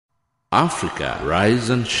Africa, rise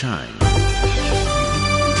and shine.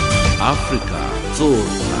 Africa,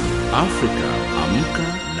 zorka. Africa, amka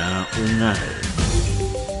na ung'are.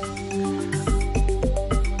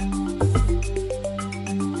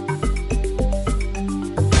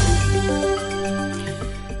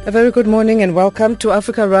 A very good morning and welcome to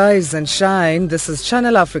Africa Rise and Shine. This is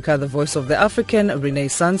Channel Africa, the voice of the African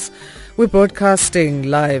Renaissance. We're broadcasting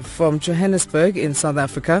live from Johannesburg in South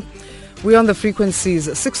Africa. We're on the frequencies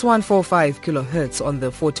 6145 kilohertz on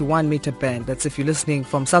the 41 meter band. That's if you're listening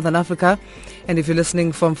from Southern Africa. And if you're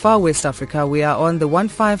listening from far West Africa, we are on the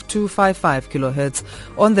 15255 kilohertz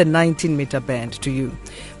on the 19 meter band to you.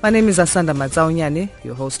 My name is Asanda Mazaunyane,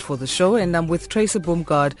 your host for the show, and I'm with Tracy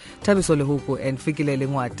Boomgard, Tabiso Lehuku, and Fikile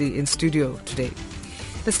Lingwati in studio today.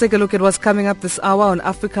 Let's take a look at what's coming up this hour on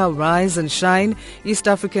Africa Rise and Shine. East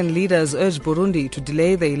African leaders urge Burundi to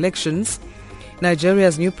delay the elections.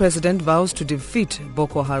 Nigeria's new president vows to defeat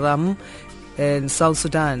Boko Haram. In South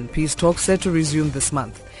Sudan, peace talks set to resume this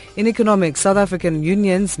month. In economics, South African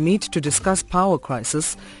unions meet to discuss power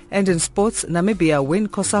crisis. And in sports, Namibia win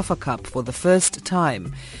COSAFA Cup for the first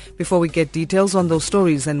time. Before we get details on those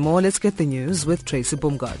stories and more, let's get the news with Tracy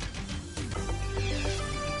Boomgard.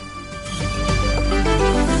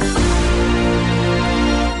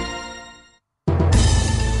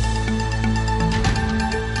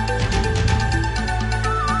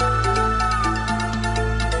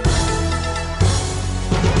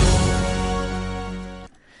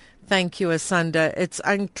 Thank you, Asanda. It's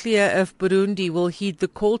unclear if Burundi will heed the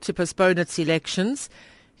call to postpone its elections.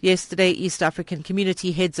 Yesterday, East African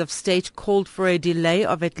Community heads of state called for a delay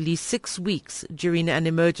of at least 6 weeks during an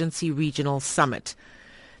emergency regional summit.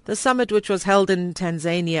 The summit, which was held in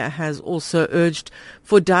Tanzania, has also urged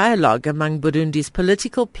for dialogue among Burundi's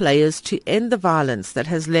political players to end the violence that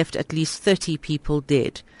has left at least 30 people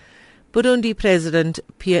dead. Burundi President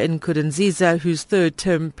Pierre Nkurunziza, whose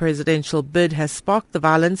third-term presidential bid has sparked the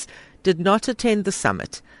violence, did not attend the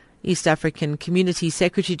summit. East African Community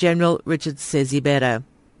Secretary-General Richard Sezibera.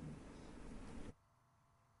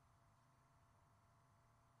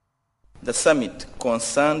 The summit,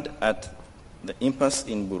 concerned at the impasse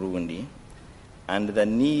in Burundi and the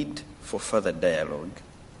need for further dialogue,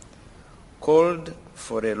 called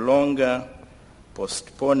for a longer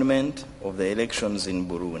postponement of the elections in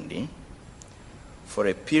Burundi for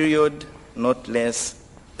a period not less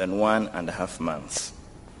than 1.5 months.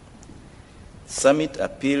 Summit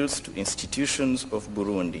appeals to institutions of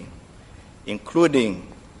Burundi, including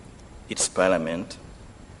its parliament,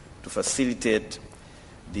 to facilitate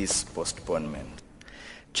this postponement.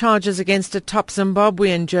 Charges against a top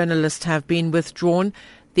Zimbabwean journalist have been withdrawn.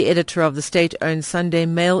 The editor of the state-owned Sunday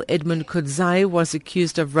Mail, Edmund Kudzai, was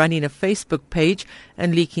accused of running a Facebook page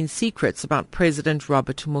and leaking secrets about President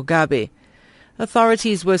Robert Mugabe.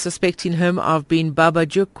 Authorities were suspecting him of being Baba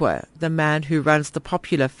Jukwa, the man who runs the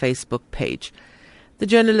popular Facebook page. The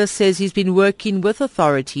journalist says he's been working with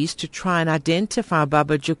authorities to try and identify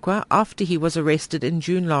Baba Jukwa after he was arrested in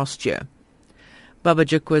June last year. Baba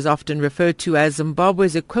Jukwa is often referred to as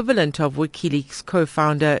Zimbabwe's equivalent of WikiLeaks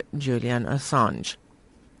co-founder Julian Assange.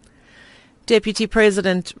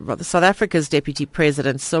 South Africa's Deputy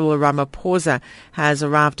President Cyril Ramaphosa has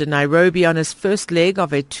arrived in Nairobi on his first leg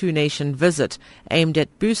of a two-nation visit aimed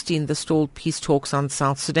at boosting the stalled peace talks on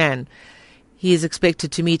South Sudan. He is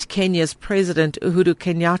expected to meet Kenya's President Uhuru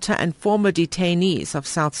Kenyatta and former detainees of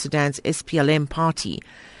South Sudan's SPLM party.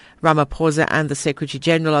 Ramaphosa and the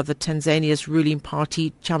Secretary-General of the Tanzania's ruling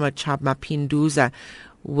party, Chama cha Mapinduzi,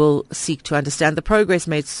 will seek to understand the progress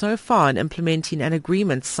made so far in implementing an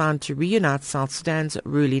agreement signed to reunite South Sudan's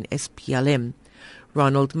ruling SPLM.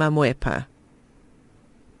 Ronald Mamwepa.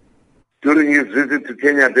 During his visit to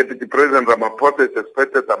Kenya, Deputy President Ramaphosa is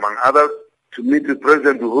expected, among others, to meet with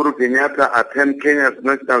President Uhuru Kenyatta, attend Kenya's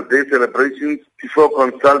National Day celebrations before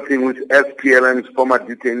consulting with SPLM's former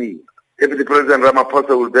detainees. Deputy President Ramaphosa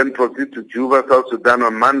will then proceed to Juba, South Sudan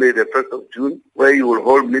on Monday, the 1st of June, where he will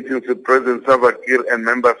hold meetings with President Salva Kiir and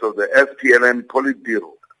members of the SPLM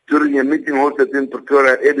Politburo. During a meeting hosted in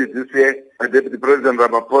Pretoria early this year by Deputy President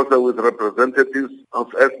Ramaphosa with representatives of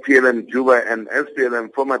SPLM Juba and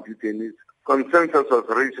SPLM former detainees, consensus was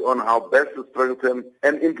reached on how best to strengthen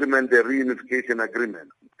and implement the reunification agreement.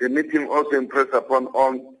 The meeting also impressed upon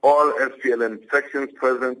all SPLM sections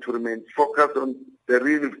present to remain focused on the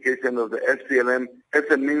reunification of the SPLM as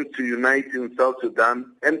a means to unite in South Sudan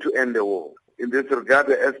and to end the war. In this regard,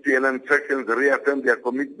 the SPLM sections reaffirmed their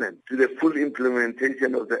commitment to the full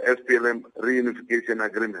implementation of the SPLM reunification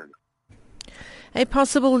agreement. A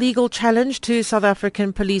possible legal challenge to South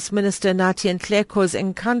African Police Minister Nathi Nhleko's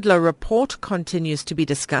Nkandla report continues to be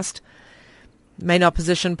discussed. Main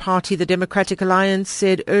opposition party, the Democratic Alliance,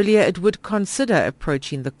 said earlier it would consider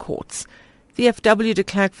approaching the courts. The FW de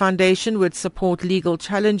Klerk Foundation would support legal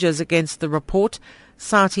challenges against the report,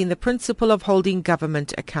 citing the principle of holding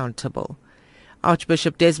government accountable.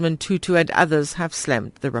 Archbishop Desmond Tutu and others have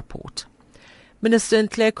slammed the report. Minister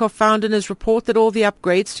Nhleko found in his report that all the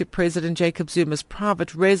upgrades to President Jacob Zuma's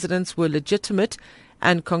private residence were legitimate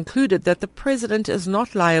and concluded that the president is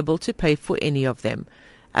not liable to pay for any of them.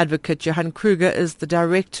 Advocate Johan Kruger is the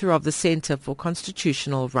director of the Centre for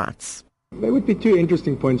Constitutional Rights. There would be two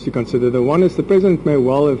interesting points to consider. The one is the president may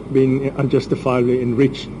well have been unjustifiably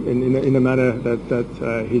enriched in a manner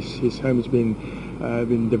that his home has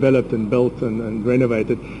been developed and built and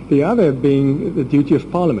renovated. The other being the duty of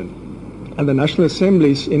Parliament and the National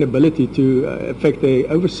Assembly's inability to effect their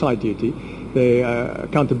oversight duty, their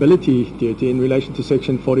accountability duty in relation to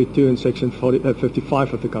Section 42 and Section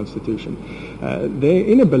 55 of the Constitution. Their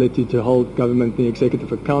inability to hold government and the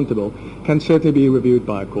executive accountable can certainly be reviewed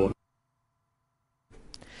by a court.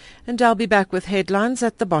 And I'll be back with headlines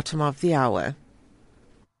at the bottom of the hour.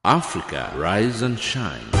 Africa, rise and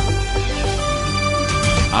shine.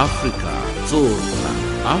 Africa, zorka.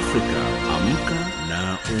 Africa, amka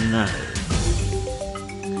na ung'are.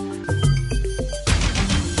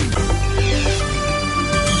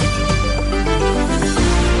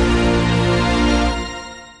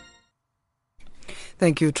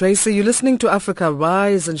 Thank you, Tracy. You're listening to Africa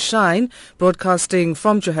Rise and Shine, broadcasting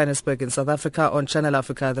from Johannesburg in South Africa on Channel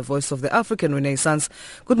Africa, the voice of the African Renaissance.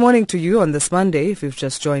 Good morning to you on this Monday, if you've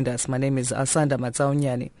just joined us. My name is Asanda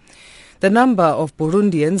Matsaonyani. The number of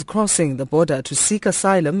Burundians crossing the border to seek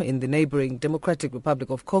asylum in the neighboring Democratic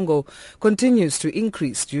Republic of Congo continues to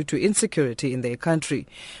increase due to insecurity in their country.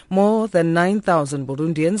 More than 9,000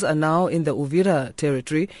 Burundians are now in the Uvira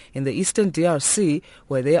territory in the eastern DRC,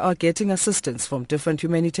 where they are getting assistance from different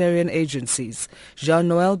humanitarian agencies.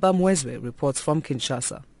 Jean-Noel Bamwezwe reports from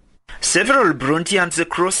Kinshasa. Several Burundians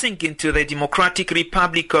crossing into the Democratic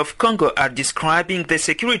Republic of Congo are describing the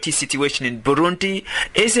security situation in Burundi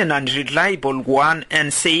as an unreliable one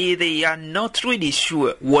and say they are not really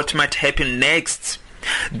sure what might happen next.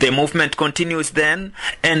 The movement continues then,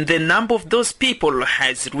 and the number of those people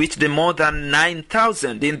has reached more than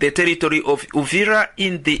 9,000 in the territory of Uvira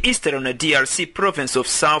in the eastern DRC province of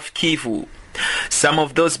South Kivu. Some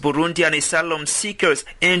of those Burundian asylum seekers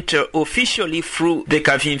enter officially through the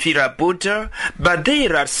Kavimvira border, but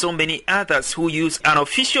there are so many others who use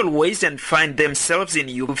unofficial ways and find themselves in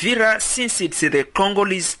Uvira, since it's the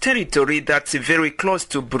Congolese territory that's very close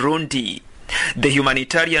to Burundi. The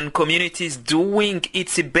humanitarian community is doing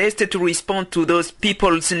its best to respond to those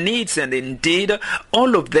people's needs, and indeed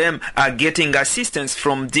all of them are getting assistance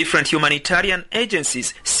from different humanitarian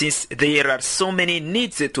agencies, since there are so many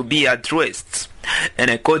needs to be addressed. And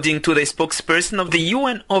according to the spokesperson of the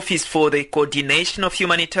UN Office for the Coordination of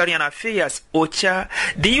Humanitarian Affairs, OCHA,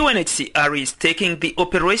 the UNHCR is taking the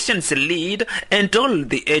operations lead, and all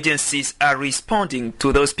the agencies are responding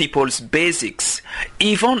to those people's basics.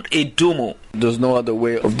 Yvonne Edumo. There's no other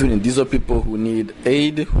way of doing it. These are people who need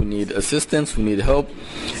aid, who need assistance, who need help,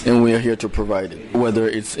 and we are here to provide it. Whether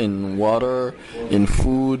it's in water, in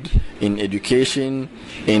food, in education,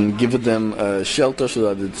 in giving them shelter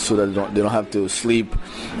so that they don't have to sleep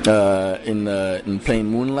in plain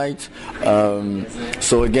moonlight.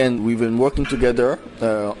 So again, we've been working together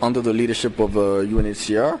under the leadership of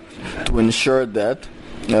UNHCR to ensure that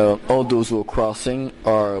all those who are crossing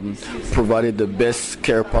are provided the best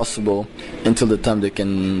care possible until the time they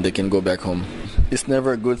can go back home. It's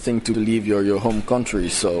never a good thing to leave your home country,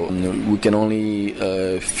 so we can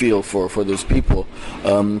only feel for those people.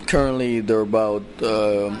 Currently, there are about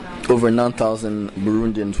over 9,000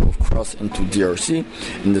 Burundians who have crossed into DRC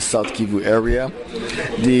in the South Kivu area.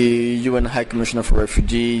 The UN High Commissioner for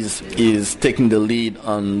Refugees is taking the lead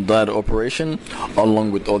on that operation,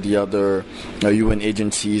 along with all the other UN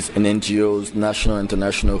agencies and NGOs, national and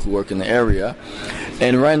international, who work in the area.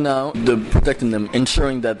 And right now, they're protecting them,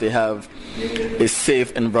 ensuring that they have a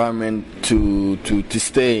safe environment to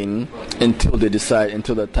stay in until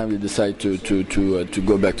that time they decide to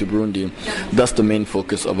go back to Burundi. That's the main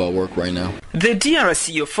focus of our work right now. The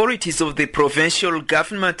DRC authorities of the provincial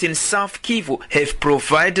government in South Kivu have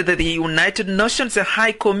provided the United Nations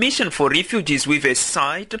High Commission for Refugees with a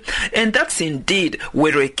site, and that's indeed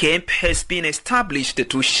where a camp has been established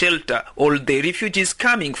to shelter all the refugees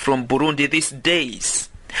coming from Burundi these days.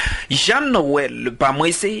 Jean-Noel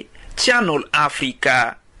Bamwese, Channel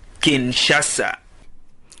Africa, Kinshasa.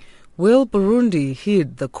 Will Burundi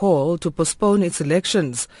heed the call to postpone its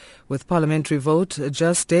elections? With parliamentary vote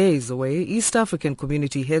just days away, East African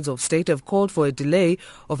community heads of state have called for a delay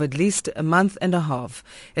of at least a month and a half.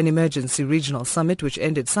 An emergency regional summit which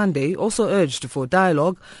ended Sunday also urged for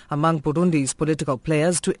dialogue among Burundi's political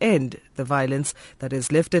players to end the violence that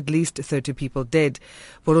has left at least 30 people dead.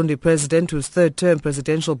 Burundi president, whose third-term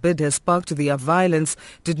presidential bid has sparked the violence,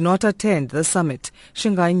 did not attend the summit.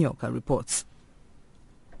 Shingai Nyoka reports.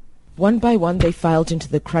 One by one, they filed into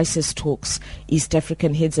the crisis talks. East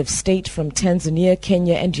African heads of state from Tanzania,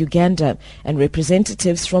 Kenya and Uganda, and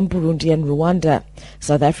representatives from Burundi and Rwanda.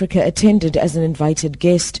 South Africa attended as an invited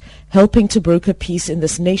guest, helping to broker peace in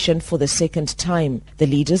this nation for the second time. The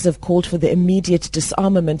leaders have called for the immediate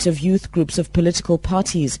disarmament of youth groups of political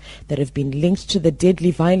parties that have been linked to the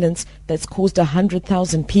deadly violence that's caused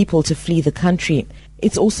 100,000 people to flee the country.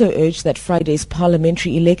 It's also urged that Friday's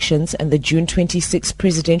parliamentary elections and the June 26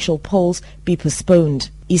 presidential polls be postponed.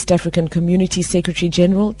 East African Community Secretary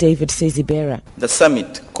General David Sezibera. The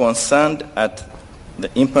summit concerned at the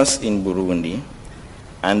impasse in Burundi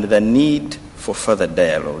and the need for further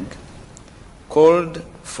dialogue called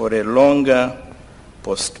for a longer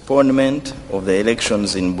postponement of the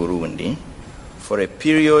elections in Burundi for a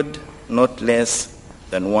period not less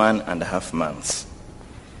than 1.5 months.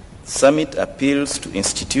 Summit appeals to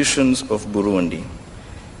institutions of Burundi,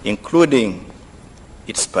 including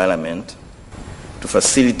its parliament, to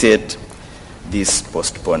facilitate this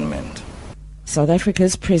postponement. South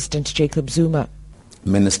Africa's President Jacob Zuma.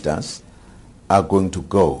 Ministers are going to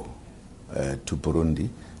go to Burundi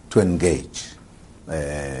to engage.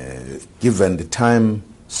 Given the time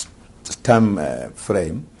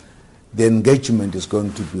frame, the engagement is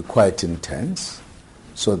going to be quite intense,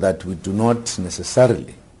 so that we do not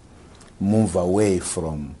necessarily move away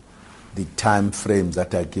from the time frames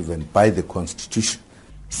that are given by the Constitution.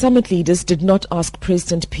 Summit leaders did not ask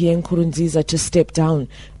President Pierre Nkurunziza to step down.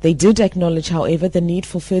 They did acknowledge, however, the need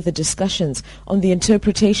for further discussions on the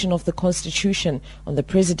interpretation of the Constitution on the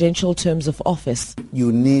presidential terms of office.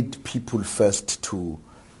 You need people first to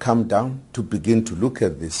come down, to begin to look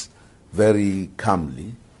at this very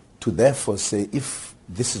calmly, to therefore say, if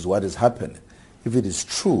this is what is happening, if it is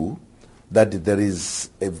true that there is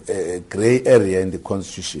a grey area in the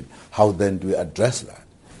Constitution, how then do we address that?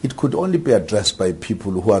 It could only be addressed by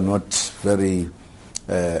people who are not very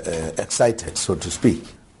excited, so to speak,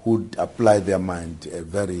 who would apply their mind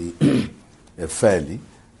very fairly,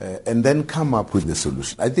 and then come up with the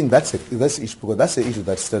solution. I think that's the issue, because that's the issue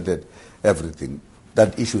that started everything.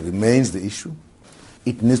 That issue remains the issue.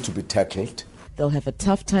 It needs to be tackled. They'll have a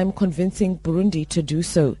tough time convincing Burundi to do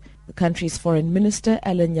so. The country's foreign minister,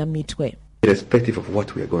 Alain Nyamitwe. Irrespective of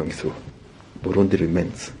what we are going through, Burundi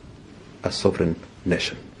remains a sovereign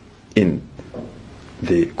nation in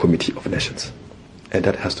the Committee of Nations, and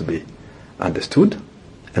that has to be understood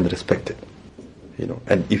and respected.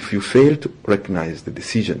 And if you fail to recognize the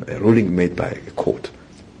decision, a ruling made by a court,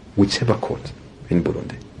 whichever court in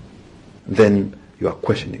Burundi, then you are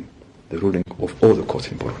questioning the ruling of all the courts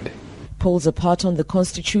in Burundi. Polls apart on the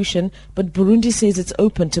Constitution, but Burundi says it's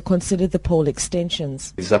open to consider the poll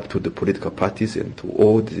extensions. It's up to the political parties and to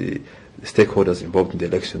all the stakeholders involved in the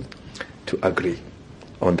election to agree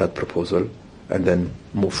on that proposal and then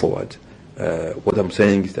move forward. What I'm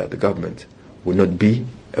saying is that the government will not be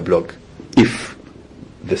a bloc if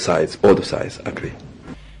all the sides agree.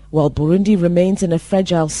 While Burundi remains in a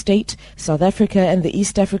fragile state, South Africa and the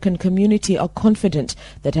East African community are confident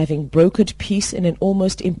that having brokered peace in an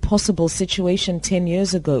almost impossible situation 10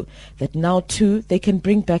 years ago, that now too they can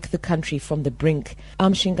bring back the country from the brink.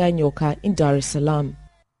 I'm Shingai Nyoka in Dar es Salaam.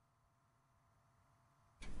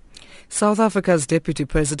 South Africa's Deputy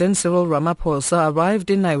President Cyril Ramaphosa arrived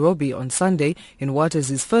in Nairobi on Sunday in what is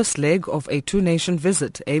his first leg of a two-nation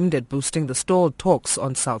visit aimed at boosting the stalled talks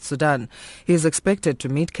on South Sudan. He is expected to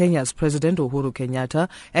meet Kenya's President Uhuru Kenyatta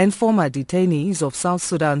and former detainees of South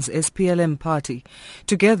Sudan's SPLM party.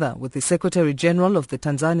 Together with the Secretary General of the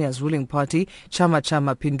Tanzania's ruling party, Chama cha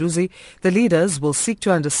Mapinduzi, the leaders will seek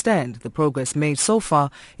to understand the progress made so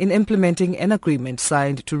far in implementing an agreement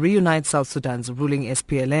signed to reunite South Sudan's ruling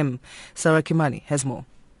SPLM. Sarah Kimani has more.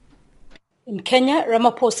 In Kenya,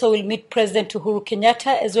 Ramaphosa will meet President Uhuru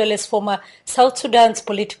Kenyatta as well as former South Sudan's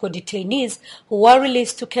political detainees who were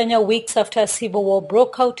released to Kenya weeks after a civil war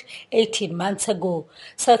broke out 18 months ago.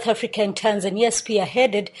 South Africa and Tanzania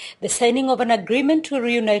spearheaded the signing of an agreement to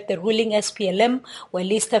reunite the ruling SPLM,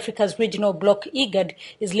 while East Africa's regional bloc IGAD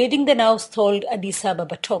is leading the now stalled Addis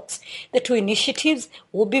Ababa talks. The two initiatives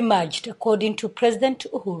will be merged, according to President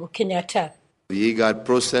Uhuru Kenyatta. The IGAD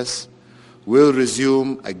process will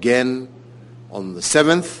resume again on the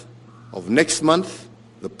 7th of next month,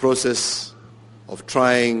 the process of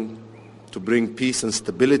trying to bring peace and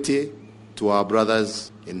stability to our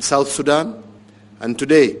brothers in South Sudan. And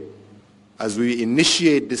today, as we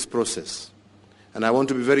initiate this process, and I want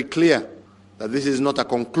to be very clear that this is not a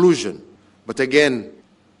conclusion, but again,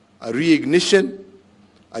 a reignition,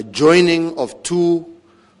 a joining of two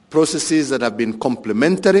processes that have been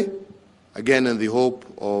complementary, again in the hope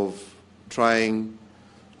of trying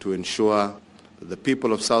to ensure that the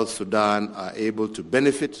people of South Sudan are able to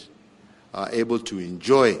benefit, are able to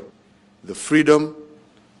enjoy the freedom,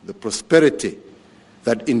 the prosperity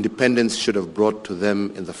that independence should have brought to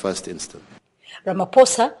them in the first instance.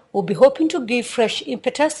 Ramaphosa will be hoping to give fresh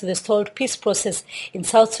impetus to the stalled peace process. In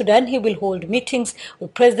South Sudan, he will hold meetings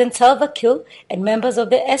with President Salva Kiir and members of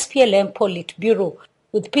the SPLM Politburo.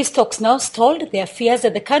 With peace talks now stalled, there are fears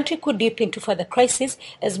that the country could dip into further crisis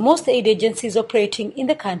as most aid agencies operating in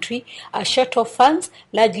the country are shut of funds,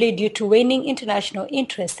 largely due to waning international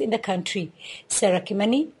interest in the country. Sarah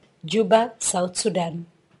Kimani, Juba, South Sudan.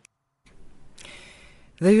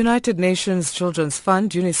 The United Nations Children's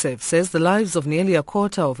Fund, UNICEF, says the lives of nearly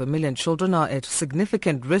 250,000 children are at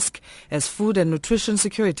significant risk as food and nutrition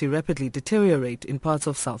security rapidly deteriorate in parts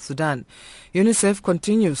of South Sudan. UNICEF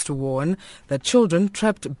continues to warn that children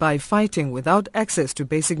trapped by fighting without access to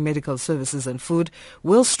basic medical services and food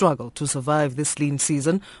will struggle to survive this lean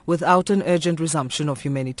season without an urgent resumption of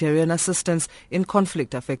humanitarian assistance in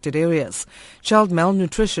conflict-affected areas. Child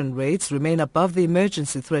malnutrition rates remain above the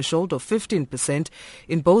emergency threshold of 15%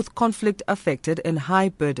 in both conflict-affected and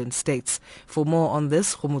high-burden states. For more on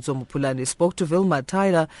this, Khomotso Mopulani spoke to Vilma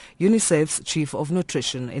Tyler, UNICEF's Chief of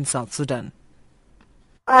Nutrition in South Sudan.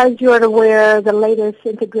 As you are aware, the latest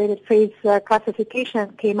integrated phase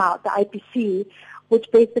classification came out, the IPC,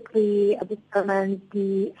 which basically determines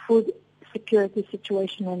the food security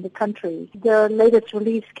situation in the country. The latest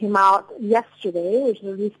release came out yesterday, which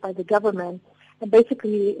was released by the government, and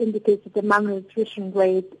basically indicates that the malnutrition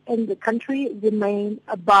rate in the country remain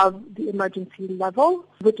above the emergency level,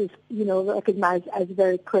 which is, recognized as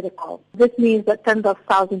very critical. This means that tens of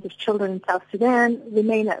thousands of children in South Sudan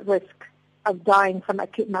remain at risk of dying from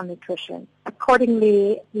acute malnutrition.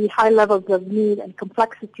 Accordingly, the high levels of need and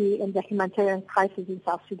complexity in the humanitarian crisis in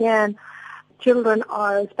South Sudan, children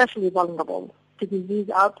are especially vulnerable to disease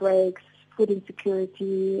outbreaks, food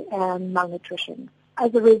insecurity, and malnutrition.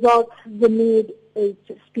 As a result, the need is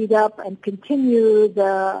to speed up and continue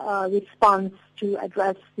the response to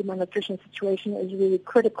address the malnutrition situation is really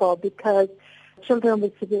critical because children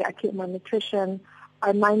with severe acute malnutrition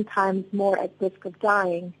are 9 times more at risk of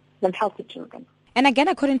dying than healthy children. And again,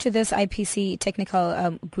 according to this IPC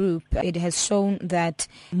technical group, it has shown that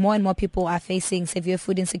more and more people are facing severe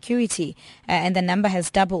food insecurity, and the number has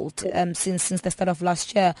doubled since the start of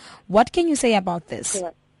last year. What can you say about this?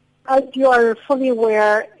 Yeah. As you are fully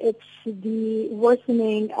aware, it's the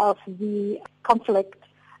worsening of the conflict,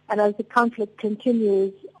 and as the conflict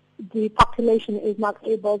continues, the population is not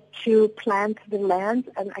able to plant the land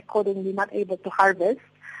and accordingly not able to harvest.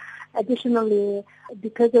 Additionally,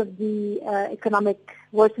 because of the economic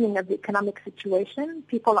worsening of the economic situation,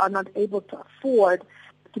 people are not able to afford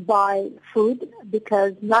to buy food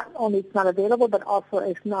because not only it's not available, but also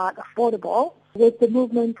it's not affordable. With the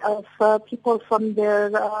movement of people from their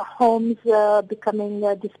homes becoming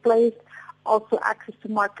displaced, also access to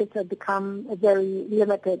markets have become very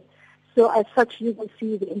limited. So as such, you will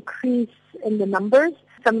see the increase in the numbers.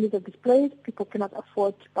 Families are displaced, people cannot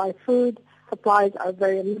afford to buy food, supplies are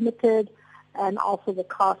very limited, and also the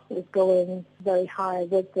cost is going very high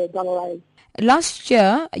with the dollarized. Last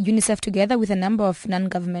year, UNICEF, together with a number of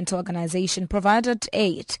non-governmental organizations, provided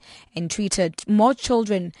aid and treated more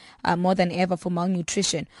children more than ever for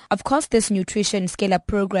malnutrition. Of course, this nutrition scale-up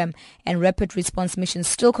program and rapid response missions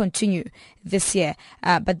still continue this year,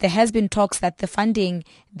 but there has been talks that the funding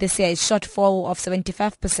this year is shortfall of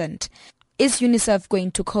 75%. Is UNICEF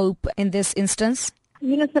going to cope in this instance?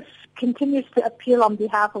 UNICEF continues to appeal on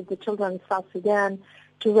behalf of the children of South Sudan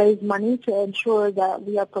to raise money to ensure that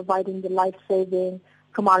we are providing the life-saving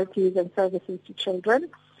commodities and services to children.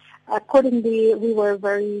 Accordingly, we were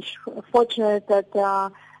very fortunate that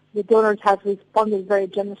the donors have responded very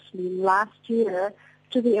generously last year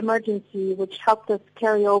to the emergency, which helped us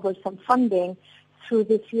carry over some funding through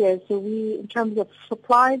this year. So we, in terms of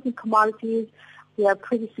supplies and commodities, we are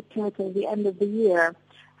pretty secure till the end of the year.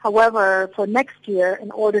 However, for next year,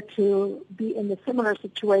 in order to be in a similar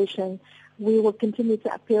situation, we will continue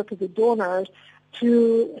to appeal to the donors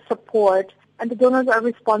to support. And the donors are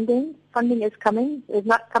responding. Funding is coming. It's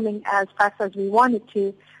not coming as fast as we wanted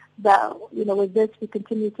to. But, with this, we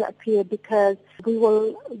continue to appeal because we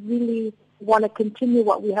will really want to continue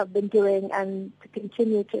what we have been doing and to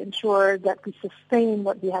continue to ensure that we sustain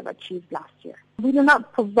what we have achieved last year. We do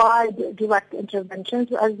not provide direct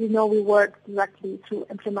interventions. As you know, we work directly through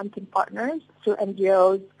implementing partners, through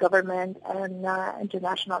NGOs, government, and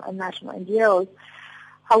international and national NGOs.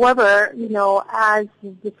 However, as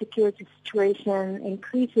the security situation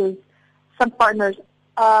increases, some partners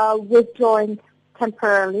are withdrawing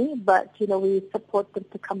temporarily, but we support them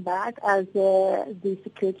to come back as the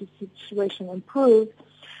security situation improves.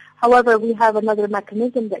 However, we have another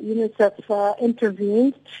mechanism that UNICEF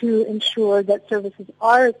intervenes to ensure that services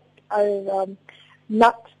are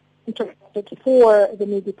not interrupted for the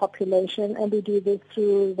needy population, and we do this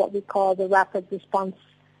through what we call the rapid response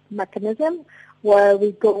mechanism, where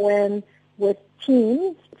we go in with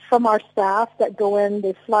teams from our staff that go in,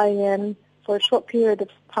 they fly in for a short period of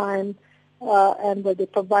time, and where they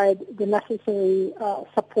provide the necessary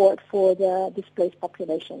support for the displaced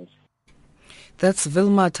populations. That's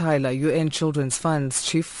Vilma Tyler, UN Children's Fund's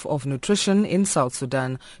Chief of Nutrition in South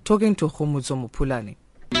Sudan, talking to Khumudzo Mupulani.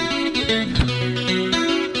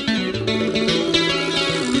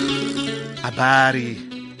 Habari,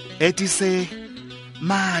 etise,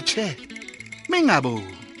 mache, mingabo,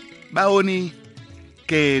 baoni,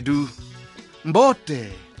 kedu, mbote,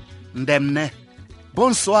 ndemne,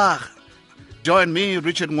 bonsoir. Join me,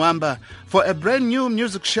 Richard Mwamba, for a brand new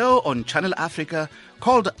music show on Channel Africa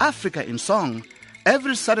called Africa in Song,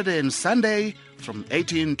 every Saturday and Sunday from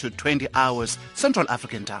 18 to 20 hours Central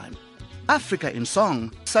African Time. Africa in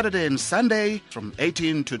Song, Saturday and Sunday from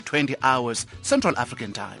 18 to 20 hours Central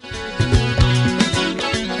African Time.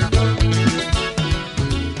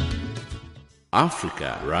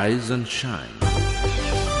 Africa, rise and shine.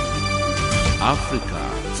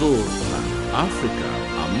 Africa, zorka. Africa,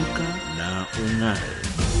 amka na ung'are.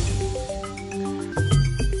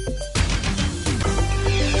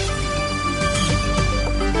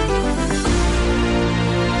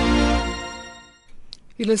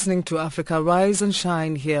 You're listening to Africa Rise and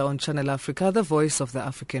Shine here on Channel Africa, the voice of the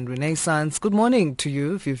African Renaissance. Good morning to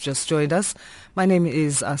you if you've just joined us. My name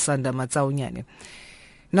is Asanda Matsaunyane.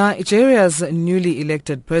 Nigeria's newly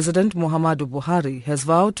elected President Muhammadu Buhari has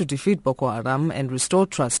vowed to defeat Boko Haram and restore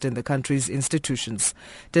trust in the country's institutions.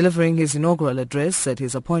 Delivering his inaugural address at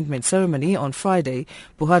his appointment ceremony on Friday,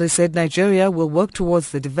 Buhari said Nigeria will work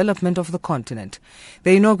towards the development of the continent.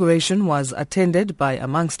 The inauguration was attended by,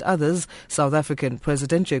 amongst others, South African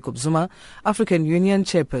President Jacob Zuma, African Union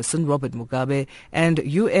Chairperson Robert Mugabe, and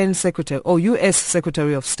U.S.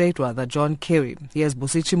 Secretary of State John Kerry. Here's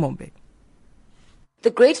Busi Chimombe. The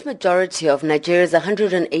great majority of Nigeria's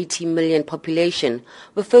 180 million population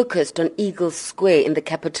were focused on Eagles Square in the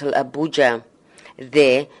capital Abuja.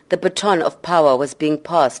 There, the baton of power was being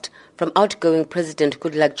passed from outgoing President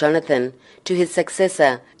Goodluck Jonathan to his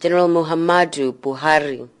successor, General Muhammadu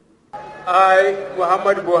Buhari. I,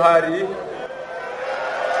 Muhammadu Buhari,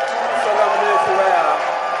 solemnly swear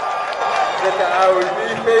that I will be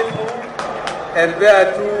faithful and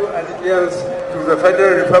bear true allegiance to the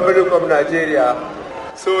Federal Republic of Nigeria.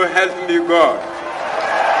 So help me God.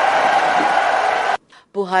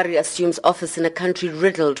 Buhari assumes office in a country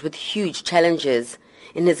riddled with huge challenges.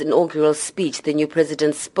 In his inaugural speech, the new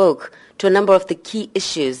president spoke to a number of the key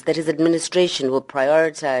issues that his administration will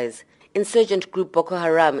prioritize. Insurgent group Boko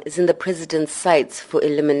Haram is in the president's sights for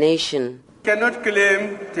elimination. Cannot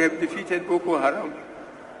claim to have defeated Boko Haram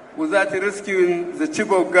without rescuing the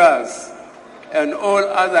Chibok girls and all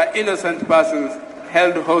other innocent persons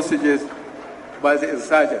held hostages by the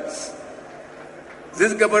insurgents.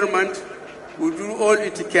 This government will do all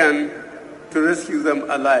it can to rescue them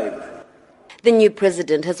alive. The new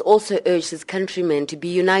president has also urged his countrymen to be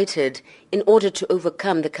united in order to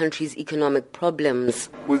overcome the country's economic problems.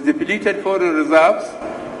 With depleted foreign reserves,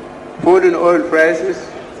 falling oil prices,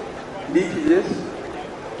 leakages,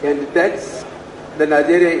 and debts, the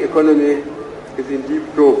Nigerian economy is in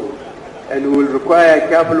deep trouble and will require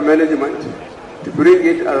careful management to bring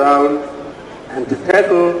it around and to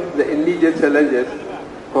tackle the immediate challenges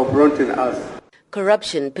confronting us.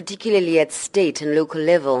 Corruption, particularly at state and local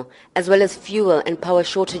level, as well as fuel and power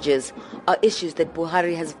shortages, are issues that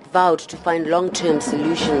Buhari has vowed to find long-term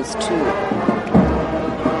solutions to.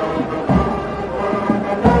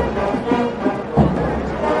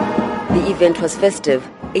 The event was festive,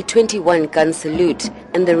 a 21-gun salute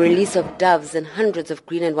and the release of doves and hundreds of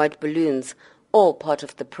green and white balloons, all part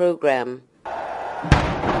of the program.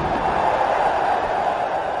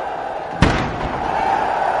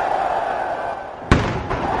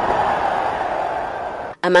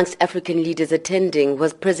 Amongst African leaders attending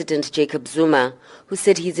was President Jacob Zuma, who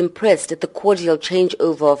said he's impressed at the cordial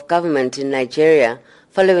changeover of government in Nigeria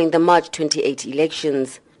following the March 28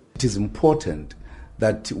 elections. It is important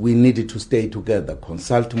that we needed to stay together,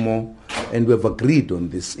 consult more, and we have agreed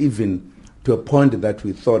on this, even to a point that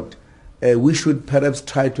we thought we should perhaps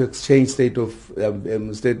try to exchange state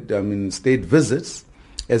visits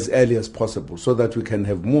as early as possible, so that we can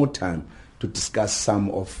have more time to discuss some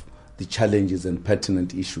of the challenges and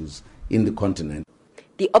pertinent issues in the continent.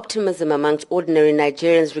 The optimism amongst ordinary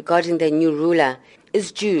Nigerians regarding their new ruler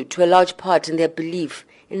is due to a large part in their belief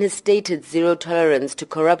in his stated zero tolerance to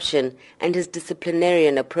corruption and his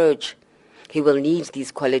disciplinarian approach. He will need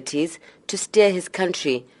these qualities to steer his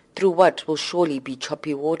country through what will surely be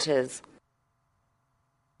choppy waters.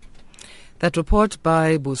 That report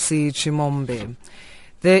by Busi Chimombe.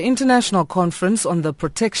 The International Conference on the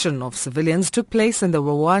Protection of Civilians took place in the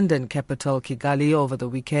Rwandan capital Kigali over the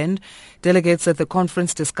weekend. Delegates at the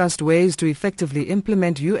conference discussed ways to effectively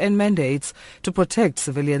implement UN mandates to protect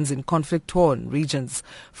civilians in conflict-torn regions.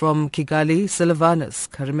 From Kigali, Silvanus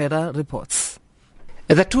Karimera reports.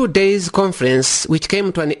 The 2 days conference, which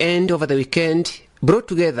came to an end over the weekend, brought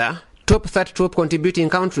together top 30 top contributing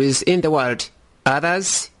countries in the world.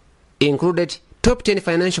 Others included top 10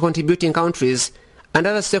 financial contributing countries and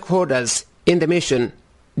other stakeholders in the mission.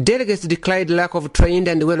 Delegates declared lack of trained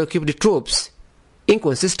and well-equipped troops,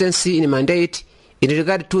 inconsistency in mandate in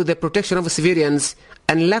regard to the protection of civilians,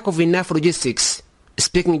 and lack of enough logistics.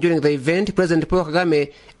 Speaking during the event, President Paul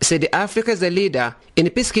Kagame said Africa is a leader in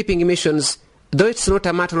peacekeeping missions, though it's not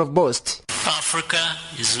a matter of boast. Africa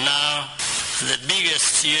is now the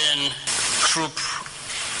biggest UN troop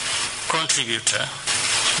contributor,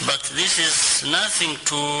 but this is nothing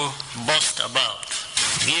to boast about,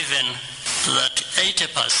 given that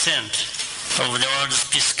 80% of the world's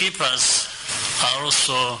peacekeepers are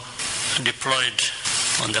also deployed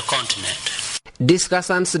on the continent.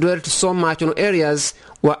 Discussants dwelt so much on areas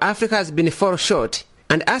where Africa has been fall short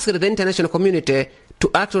and asked the international community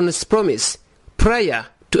to act on its promise prior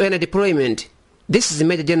to any deployment. This is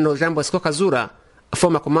Major General Jean Bosco Kazura,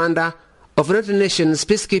 former commander of the United Nations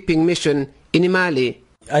peacekeeping mission in Mali.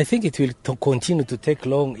 I think it will continue to take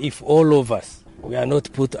long if all of us we are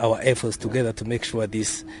not put our efforts together to make sure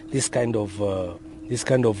this kind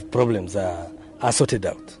of problems are sorted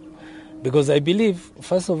out. Because I believe,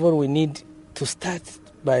 first of all, we need to start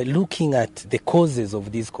by looking at the causes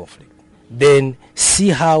of this conflict. Then see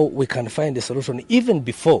how we can find a solution even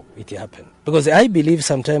before it happens. Because I believe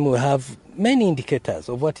sometimes we have many indicators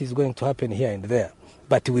of what is going to happen here and there.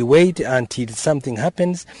 But we wait until something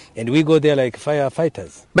happens and we go there like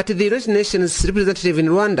firefighters. But the United Nations representative in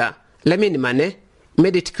Rwanda, Lamine Mane,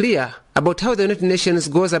 made it clear about how the United Nations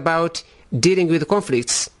goes about dealing with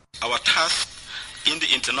conflicts. Our task in the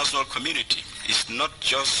international community is not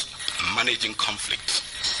just managing conflicts,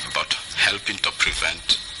 but helping to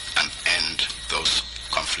prevent and end those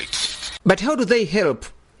conflicts. But how do they help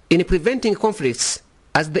in preventing conflicts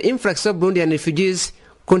as the influx of Burundian refugees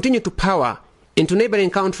continue to pour into neighboring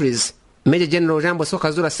countries? Major General Jean Bosco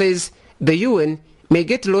Kazura says the UN may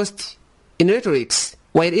get lost in rhetorics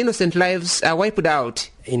while innocent lives are wiped out.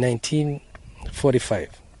 In 1945,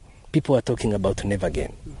 people were talking about never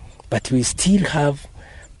again. But we still have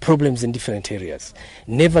problems in different areas.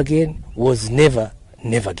 Never again was never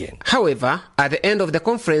again. However, at the end of the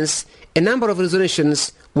conference, a number of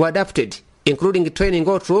resolutions were adopted, including training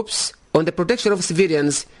all troops on the protection of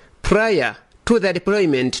civilians prior to their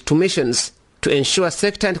deployment to missions, to ensure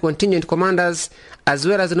sector and contingent commanders as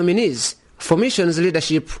well as nominees for missions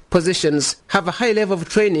leadership positions have a high level of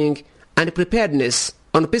training and preparedness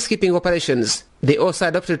on peacekeeping operations. They also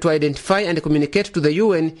adopted to identify and communicate to the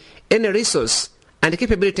UN any resource and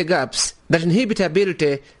capability gaps that inhibit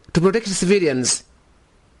ability to protect civilians.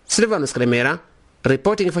 Silvanus Karimera,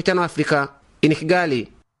 reporting for Channel Africa in Kigali.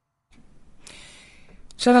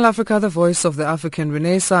 Channel Africa, the voice of the African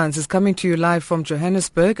Renaissance, is coming to you live from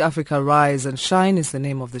Johannesburg. Africa Rise and Shine is the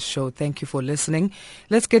name of the show. Thank you for listening.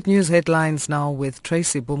 Let's get news headlines now with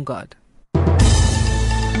Tracy Bumgard.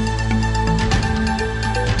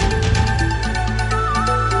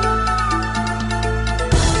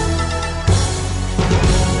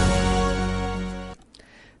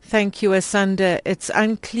 Thank you, Asanda. It's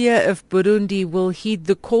unclear if Burundi will heed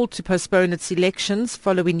the call to postpone its elections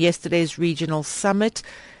following yesterday's regional summit.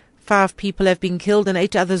 5 people have been killed and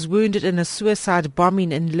 8 others wounded in a suicide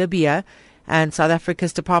bombing in Libya. And South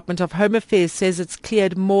Africa's Department of Home Affairs says it's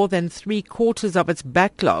cleared more than 3/4 of its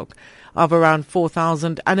backlog of around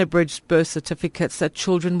 4,000 unabridged birth certificates that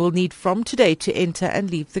children will need from today to enter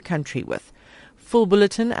and leave the country with. Full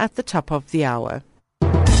bulletin at the top of the hour.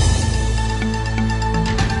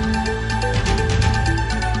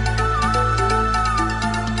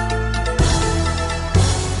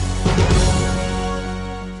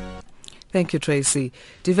 Thank you, Tracy.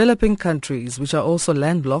 Developing countries, which are also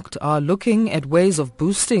landlocked, are looking at ways of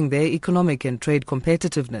boosting their economic and trade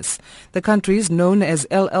competitiveness. The countries, known as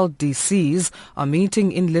LLDCs, are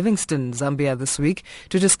meeting in Livingstone, Zambia this week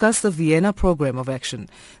to discuss the Vienna Programme of Action.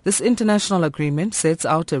 This international agreement sets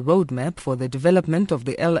out a roadmap for the development of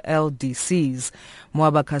the LLDCs.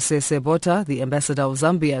 Mwaba Kasese Bota, the ambassador of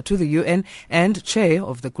Zambia to the UN and chair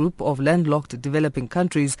of the group of landlocked developing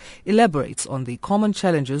countries, elaborates on the common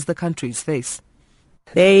challenges the countries face.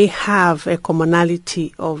 They have a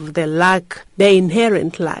commonality of the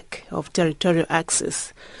inherent lack of territorial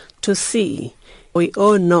access to sea. We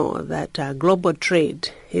all know that global trade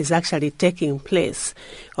is actually taking place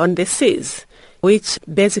on the seas, which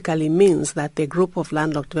basically means that the group of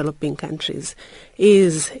landlocked developing countries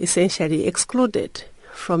is essentially excluded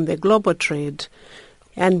from the global trade.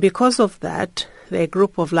 And because of that, the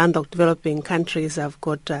group of landlocked developing countries have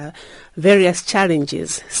got various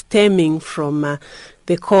challenges stemming from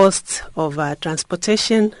the costs of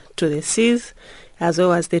transportation to the seas, as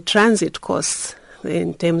well as the transit costs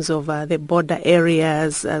in terms of the border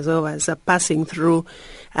areas, as well as passing through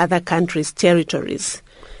other countries' territories.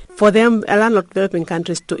 For them, landlocked developing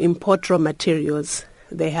countries to import raw materials,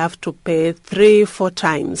 they have to pay 3-4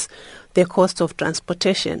 times the cost of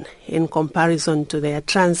transportation in comparison to their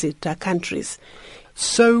transit countries.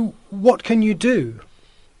 So what can you do?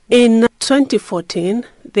 In 2014,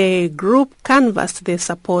 the group canvassed the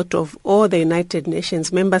support of all the United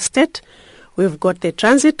Nations member states. We've got the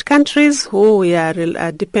transit countries who we are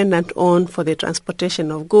dependent on for the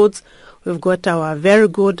transportation of goods. We've got our very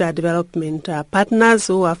good development partners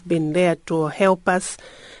who have been there to help us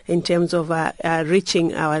in terms of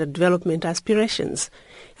reaching our development aspirations.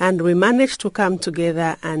 And we managed to come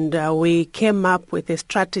together and we came up with a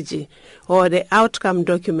strategy or the outcome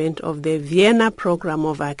document of the Vienna Programme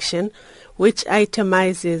of Action, which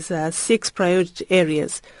itemizes 6 priority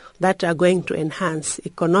areas that are going to enhance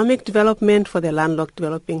economic development for the landlocked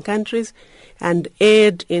developing countries and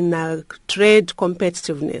aid in trade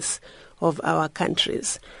competitiveness of our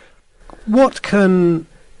countries. What can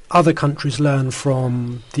other countries learn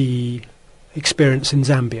from the experience in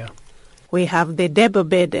Zambia? We have the double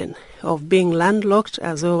burden of being landlocked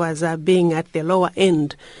as well as being at the lower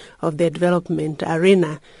end of the development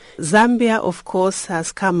arena. Zambia, of course,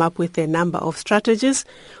 has come up with a number of strategies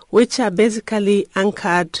which are basically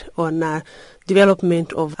anchored on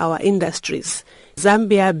development of our industries.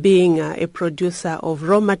 Zambia being a producer of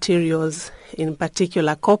raw materials, in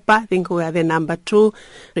particular copper. I think we are the number 2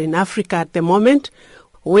 in Africa at the moment.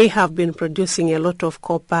 We have been producing a lot of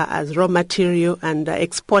copper as raw material and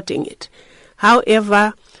exporting it.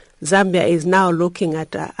 However, Zambia is now looking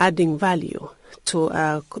at adding value to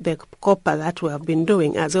the copper that we have been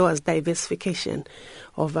doing, as well as diversification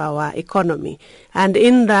of our economy. And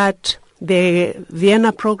in that, the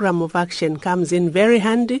Vienna Programme of Action comes in very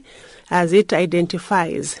handy as it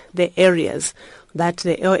identifies the areas that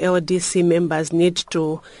the LLDC members need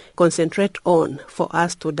to concentrate on for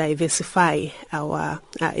us to diversify our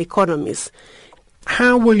economies.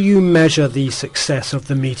 How will you measure the success of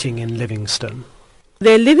the meeting in Livingstone?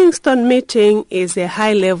 The Livingstone meeting is a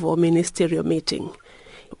high-level ministerial meeting.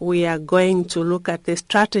 We are going to look at the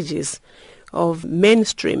strategies of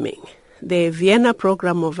mainstreaming the Vienna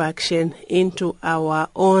Programme of Action into our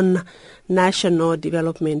own national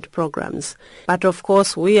development programs. But of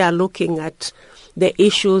course, we are looking at the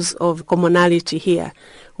issues of commonality here,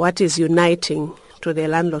 what is uniting to the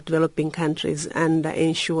landlocked developing countries, and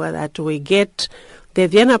ensure that we get the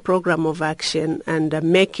Vienna Programme of Action and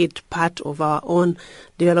make it part of our own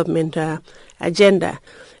development agenda.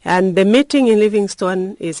 And the meeting in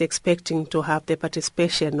Livingstone is expecting to have the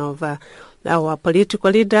participation of our political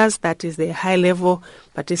leaders, that is the high-level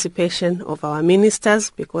participation of our ministers,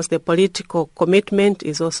 because the political commitment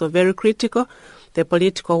is also very critical. The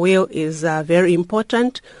political will is very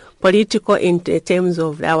important. Political in terms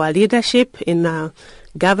of our leadership in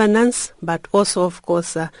governance, but also, of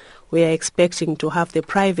course, we are expecting to have the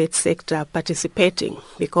private sector participating,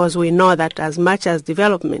 because we know that as much as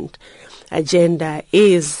development agenda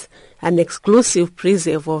is an exclusive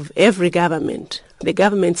preserve of every government, the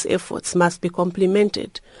government's efforts must be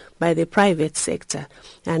complemented by the private sector.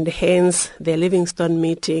 And hence, the Livingstone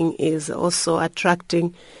meeting is also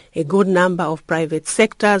attracting a good number of private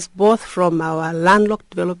sectors, both from our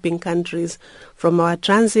landlocked developing countries, from our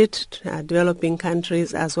transit developing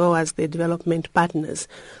countries, as well as the development partners,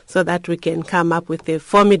 so that we can come up with a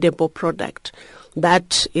formidable product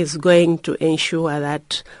that is going to ensure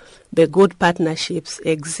that the good partnerships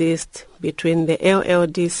exist between the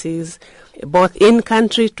LLDCs, both in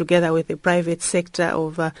country together with the private sector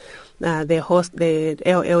of the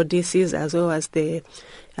LLDCs, as well as the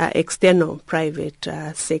external private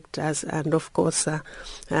sectors, and of course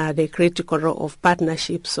the critical role of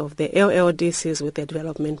partnerships of the LLDCs with the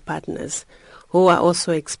development partners, who are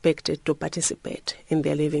also expected to participate in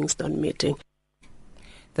the Livingstone meeting.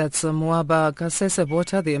 That's Mwaba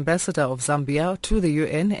Kasese-Botha, the ambassador of Zambia to the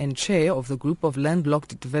UN and chair of the group of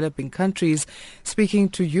landlocked developing countries, speaking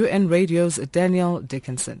to UN Radio's Daniel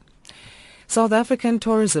Dickinson. South African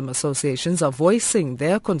tourism associations are voicing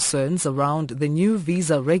their concerns around the new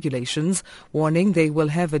visa regulations, warning they will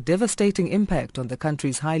have a devastating impact on the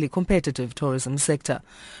country's highly competitive tourism sector.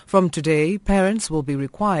 From today, parents will be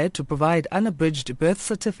required to provide unabridged birth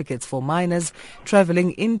certificates for minors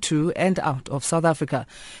travelling into and out of South Africa.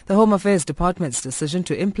 The Home Affairs Department's decision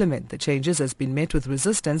to implement the changes has been met with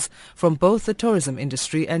resistance from both the tourism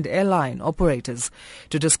industry and airline operators.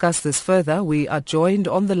 To discuss this further, we are joined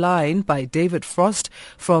on the line by David Frost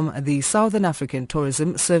from the Southern African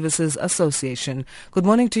Tourism Services Association. Good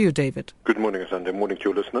morning to you, David. Good morning, Asante. Morning to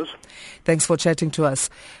your listeners. Thanks for chatting to us.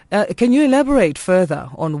 Can you elaborate further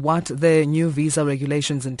on what the new visa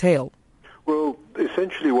regulations entail? Well,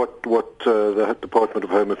 essentially what the Department of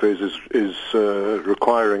Home Affairs is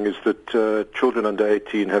requiring is that children under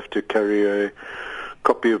 18 have to carry a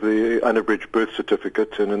copy of the unabridged birth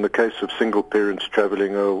certificate, and in the case of single parents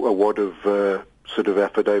travelling, a wad of sort of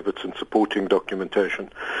affidavits and supporting documentation.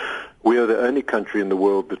 We are the only country in the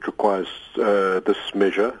world that requires this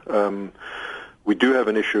measure. We do have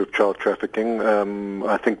an issue of child trafficking.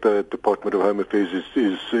 I think the Department of Home Affairs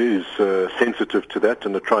is sensitive to that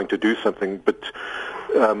and are trying to do something. But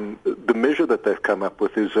the measure that they've come up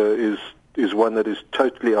with is one that is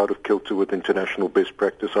totally out of kilter with international best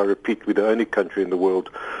practice. I repeat, we're the only country in the world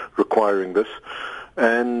requiring this.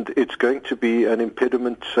 And it's going to be an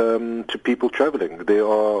impediment to people travelling. There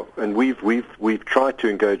are, and we've tried to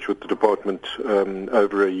engage with the department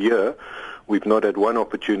over a year. We've not had one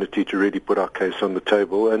opportunity to really put our case on the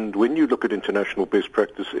table. And when you look at international best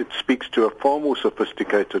practice, it speaks to a far more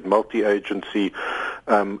sophisticated multi-agency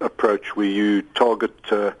approach where you target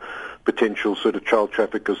potential sort of child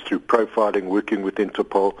traffickers through profiling, working with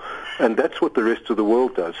Interpol, and that's what the rest of the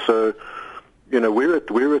world does. So, we're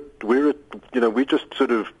just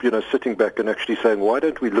sort of, sitting back and actually saying, why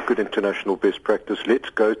don't we look at international best practice? Let's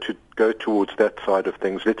go towards that side of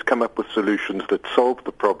things. Let's come up with solutions that solve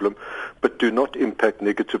the problem, but do not impact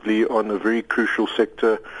negatively on a very crucial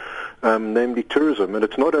sector, namely tourism. And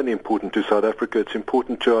it's not only important to South Africa, it's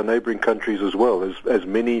important to our neighbouring countries as well, as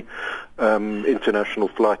many international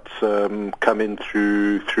flights come in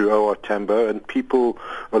through OR Tambo, and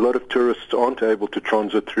a lot of tourists aren't able to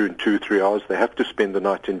transit through in 2-3 hours. They have to spend the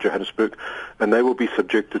night in Johannesburg, and they will be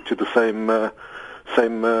subjected to the same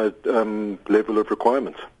level of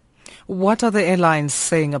requirements. What are the airlines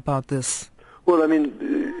saying about this? Well, I mean,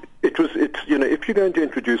 if you're going to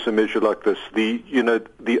introduce a measure like this,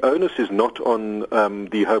 the onus is not on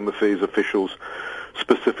the Home Affairs officials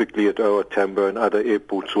specifically at OR Tambo and other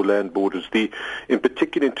airports or land borders. In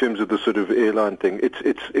particular, in terms of the sort of airline thing,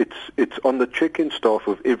 it's on the check-in staff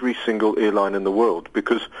of every single airline in the world,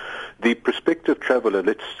 because the prospective traveller,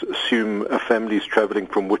 let's assume a family is travelling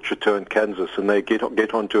from Wichita in Kansas, and they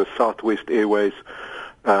get onto a Southwest Airways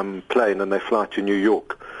plane and they fly to New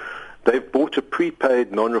York. They've bought a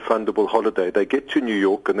prepaid, non-refundable holiday. They get to New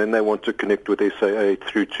York and then they want to connect with SAA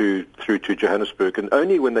through to Johannesburg. And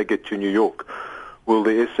only when they get to New York will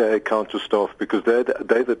the SAA counter staff, because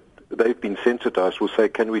they've been sensitized, will say,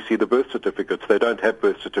 can we see the birth certificates? They don't have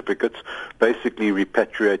birth certificates, basically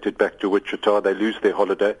repatriated back to Wichita. They lose their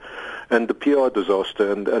holiday. And the PR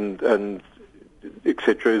disaster and et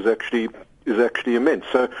cetera is actually immense.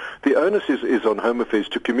 So the onus is on Home Affairs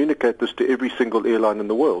to communicate this to every single airline in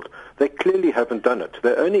the world. They clearly haven't done it.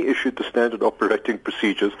 They only issued the standard operating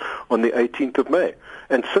procedures on the 18th of May.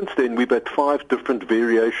 And since then, we've had 5 different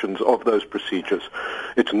variations of those procedures.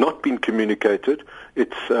 It's not been communicated.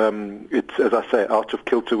 It's as I say, out of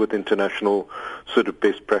kilter with international sort of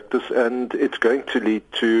best practice, and it's going to lead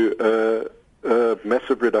to a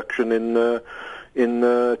massive reduction in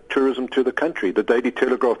tourism to the country. The Daily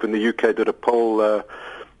Telegraph in the UK did a poll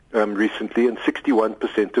recently, and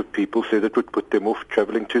 61% of people said it would put them off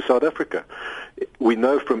travelling to South Africa. We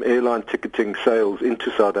know from airline ticketing sales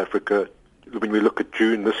into South Africa, when we look at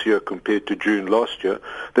June this year compared to June last year,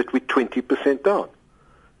 that we're 20% down.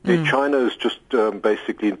 China has just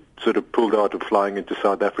basically sort of pulled out of flying into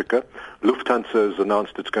South Africa. Lufthansa has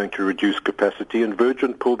announced it's going to reduce capacity, and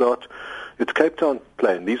Virgin pulled out its Cape Town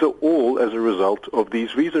plane. These are all as a result of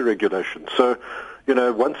these visa regulations. So,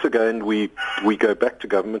 once again, we go back to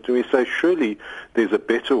government and we say, surely there's a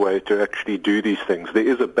better way to actually do these things. There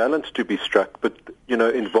is a balance to be struck, but,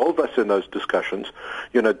 involve us in those discussions.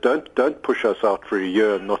 Don't push us out for a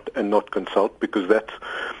year and not consult, because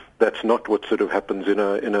that's not what sort of happens in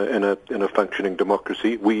a functioning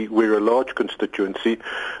democracy. We're a large constituency,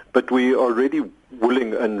 but we are really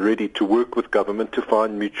willing and ready to work with government to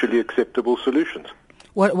find mutually acceptable solutions.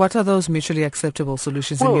 What are those mutually acceptable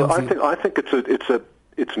solutions in your view? I think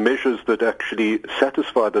it's measures that actually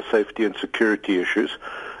satisfy the safety and security issues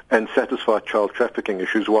and satisfy child trafficking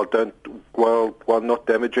issues while not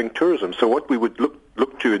damaging tourism. So what we would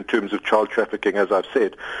look to in terms of child trafficking, as I've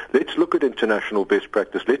said, let's look at international best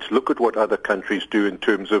practice. Let's look at what other countries do in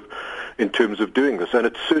terms of doing this. And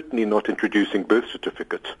it's certainly not introducing birth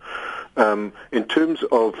certificates. In terms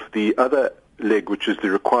of the other leg, which is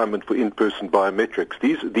the requirement for in-person biometrics,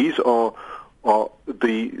 these are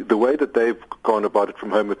the way that they've gone about it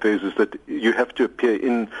from Home Affairs is that you have to appear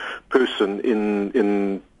in person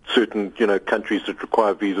in certain countries that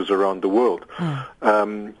require visas around the world.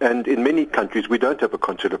 And in many countries we don't have a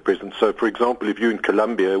consular presence. So for example, if you're in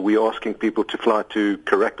Colombia, we're asking people to fly to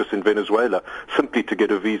Caracas in Venezuela simply to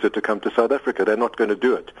get a visa to come to South Africa. They're not going to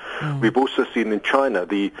do it. We've also seen in China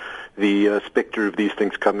the spectre of these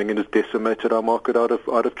things coming in has decimated our market out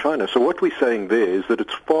of China. So what we're saying there is that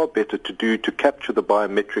it's far better to capture the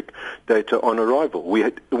biometric data on arrival.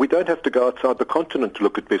 We don't have to go outside the continent to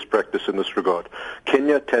look at best practice in this regard.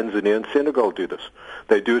 Kenya, Tanzania and Senegal do this.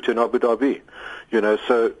 They do it in Abu Dhabi.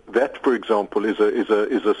 So that, for example, is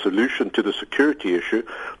a solution to the security issue,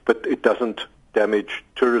 but it doesn't damage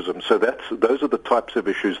tourism. So those are the types of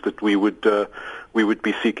issues that we would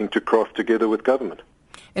be seeking to craft together with government.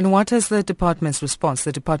 And what is the department's response,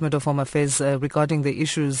 the Department of Home Affairs, regarding the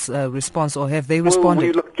issue's response, or have they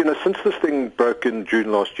responded? Well, since this thing broke in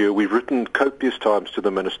June last year, we've written copious times to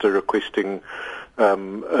the Minister requesting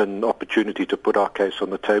an opportunity to put our case on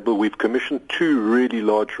the table. We've commissioned 2 really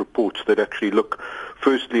large reports that actually look,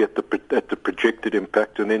 firstly, at the projected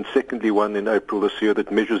impact, and then secondly, one in April this year that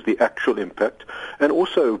measures the actual impact, and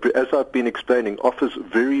also, as I've been explaining, offers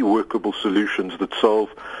very workable solutions that solve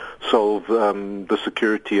the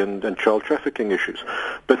security and child trafficking issues.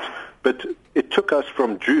 But it took us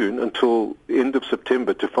from June until the end of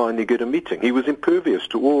September to finally get a meeting. He was impervious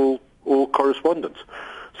to all correspondence.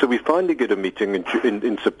 So we finally get a meeting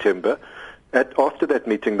in September. After that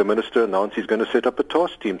meeting, the Minister announced he's going to set up a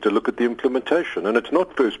task team to look at the implementation. And it's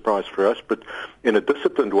not first prize for us, but in a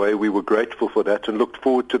disciplined way, we were grateful for that and looked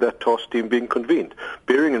forward to that task team being convened.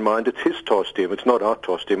 Bearing in mind, it's his task team. It's not our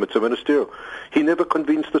task team. It's a ministerial. He never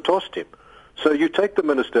convenes the task team. So you take the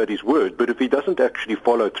Minister at his word, but if he doesn't actually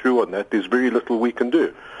follow through on that, there's very little we can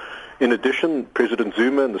do. In addition, President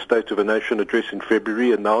Zuma in the State of a Nation address in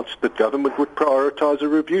February announced that government would prioritize a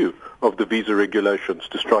review of the visa regulations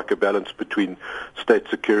to strike a balance between state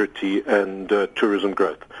security and tourism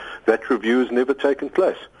growth. That review has never taken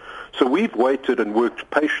place. So we've waited and worked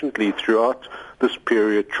patiently throughout this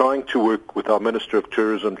period, trying to work with our Minister of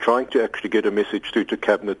Tourism, trying to actually get a message through to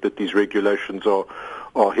Cabinet that these regulations are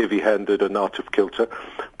heavy-handed and out of kilter.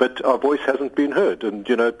 But our voice hasn't been heard. And,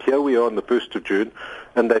 here we are on the 1st of June,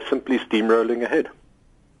 and they're simply steamrolling ahead.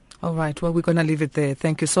 All right. Well, we're going to leave it there.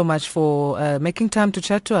 Thank you so much for making time to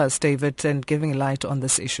chat to us, David, and giving light on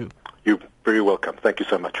this issue. You're very welcome. Thank you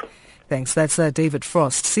so much. Thanks. That's David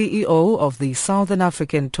Frost, CEO of the Southern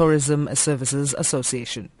African Tourism Services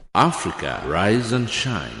Association. Africa, rise and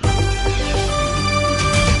shine.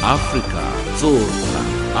 Africa, zorka.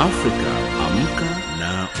 Africa, amka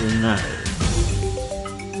na ungae.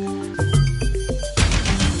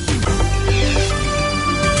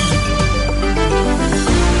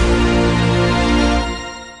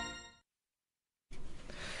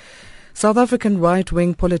 South African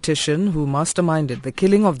right-wing politician who masterminded the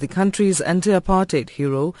killing of the country's anti-apartheid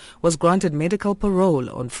hero was granted medical parole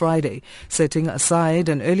on Friday, setting aside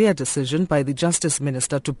an earlier decision by the Justice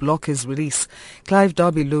Minister to block his release. Clive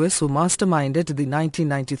Derby-Lewis, who masterminded the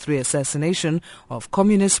 1993 assassination of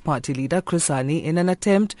Communist Party leader Chris Hani in an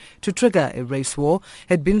attempt to trigger a race war,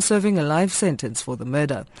 had been serving a life sentence for the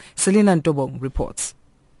murder. Selina Ntobong reports.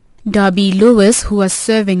 Darby Lewis, who was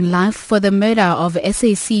serving life for the murder of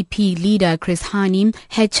SACP leader Chris Hani,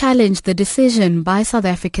 had challenged the decision by South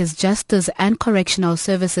Africa's Justice and Correctional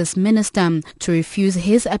Services Minister to refuse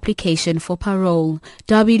his application for parole.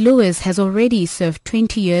 Darby Lewis has already served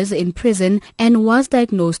 20 years in prison and was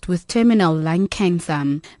diagnosed with terminal lung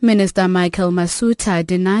cancer. Minister Michael Masuta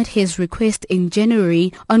denied his request in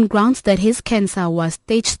January on grounds that his cancer was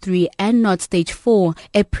stage 3 and not stage 4,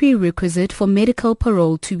 a prerequisite for medical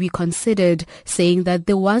parole to be considered, saying that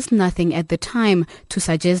there was nothing at the time to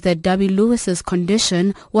suggest that Darby Lewis's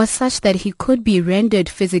condition was such that he could be rendered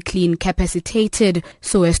physically incapacitated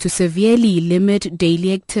so as to severely limit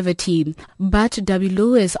daily activity. But Darby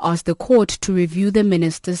Lewis asked the court to review the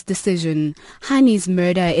minister's decision. Hani's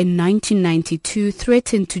murder in 1992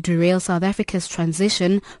 threatened to derail South Africa's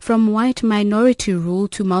transition from white minority rule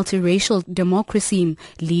to multiracial democracy,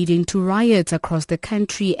 leading to riots across the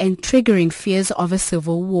country and triggering fears of a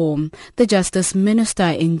civil war. The Justice Minister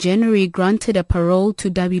in January granted a parole to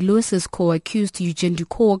Darby Lewis's co-accused Eugene de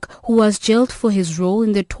Kock, who was jailed for his role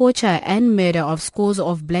in the torture and murder of scores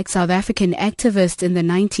of black South African activists in the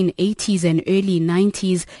 1980s and early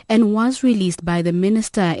 90s, and was released by the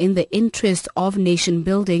minister in the interest of nation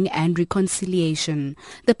building and reconciliation.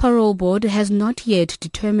 The parole board has not yet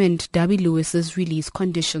determined Darby Lewis's release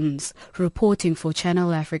conditions. Reporting for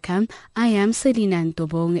Channel Africa, I am Selina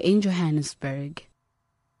Ntobong in Johannesburg.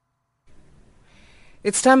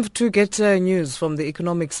 It's time to get news from the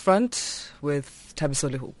economics front with Thabiso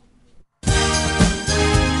Lehu.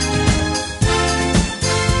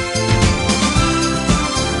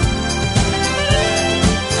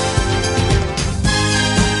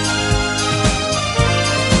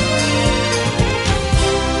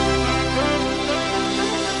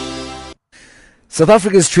 South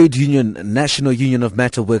Africa's trade union, National Union of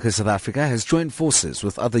Metal Workers South Africa, has joined forces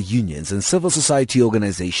with other unions and civil society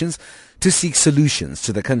organizations to seek solutions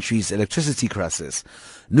to the country's electricity crisis.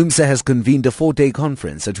 NUMSA has convened a 4-day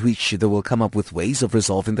conference at which they will come up with ways of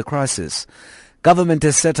resolving the crisis. Government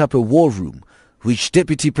has set up a war room, which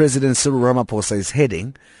Deputy President Cyril Ramaphosa is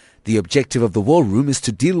heading. The objective of the war room is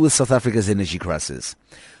to deal with South Africa's energy crisis.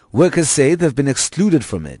 Workers say they've been excluded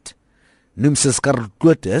from it. NUMSA's Karl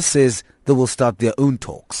Klute says they will start their own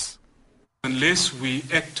talks. Unless we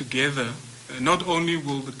act together, not only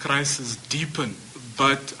will the crisis deepen,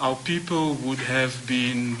 but our people would have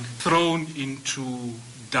been thrown into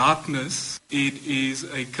darkness. It is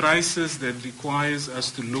a crisis that requires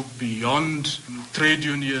us to look beyond trade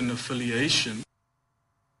union affiliation.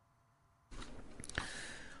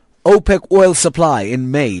 OPEC oil supply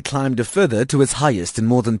in May climbed further to its highest in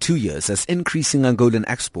more than 2 years as increasing Angolan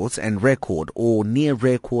exports and record or near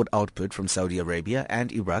record output from Saudi Arabia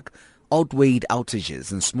and Iraq outweighed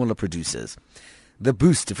outages in smaller producers. The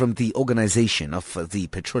boost from the Organization of the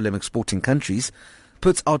Petroleum Exporting Countries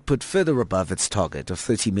puts output further above its target of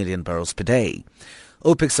 30 million barrels per day.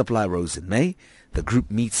 OPEC supply rose in May. The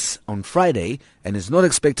group meets on Friday and is not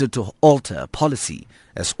expected to alter policy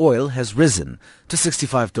as oil has risen to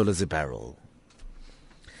 $65 a barrel.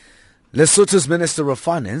 Lesotho's Minister of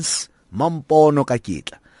Finance, Mampono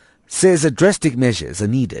Kakitla, says drastic measures are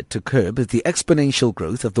needed to curb the exponential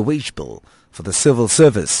growth of the wage bill for the civil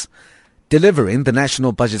service. Delivering the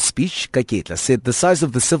national budget speech, Kakitla said the size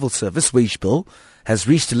of the civil service wage bill has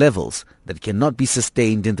reached levels that cannot be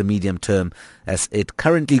sustained in the medium term as it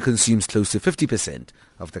currently consumes close to 50%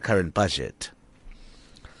 of the current budget.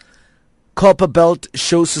 Copper Belt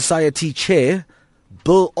Show Society Chair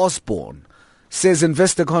Bill Osborne says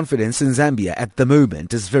investor confidence in Zambia at the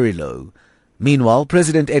moment is very low. Meanwhile,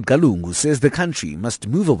 President Edgar Lungu says the country must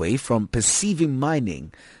move away from perceiving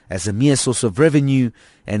mining as a mere source of revenue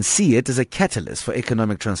and see it as a catalyst for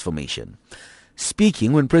economic transformation.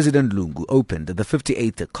 Speaking when President Lungu opened the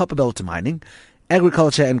 58th Copperbelt Mining,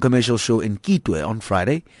 Agriculture and Commercial Show in Kitwe on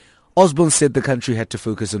Friday, Osborne said the country had to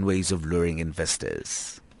focus on ways of luring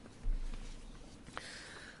investors.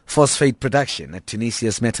 Phosphate production at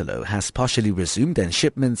Tunisia's Metallo has partially resumed and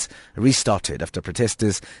shipments restarted after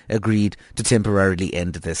protesters agreed to temporarily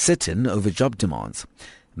end their sit-in over job demands.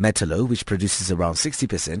 Metallo, which produces around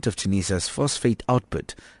 60% of Tunisia's phosphate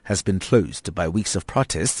output, has been closed by weeks of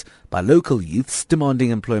protests by local youths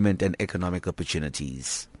demanding employment and economic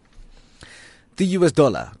opportunities. The US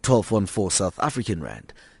dollar, 12.14 South African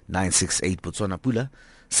rand, 968 Botswana Pula,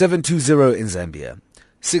 720 in Zambia,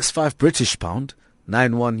 65 British pound,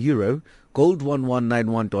 91 euro, gold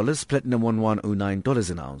 $1191, platinum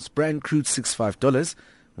 $1109 an ounce, Brent crude $65,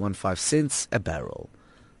 15 cents a barrel.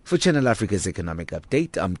 For Channel Africa's Economic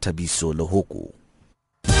Update, I'm Thabiso Lehu.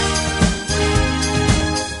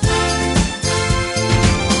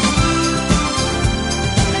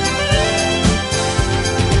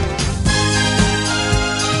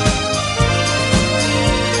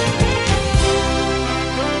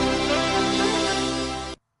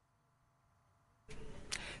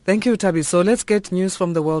 Thank you, Tabi. So let's get news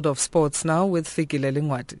from the world of sports now with Fikile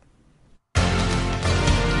Lingwati.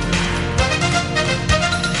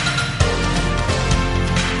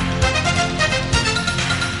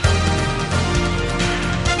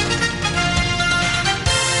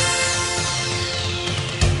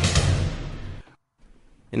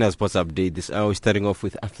 In our sports update this hour, starting off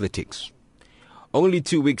with athletics. Only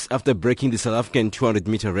 2 weeks after breaking the South African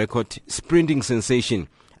 200-meter record, sprinting sensation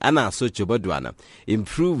Anaso Jobodwana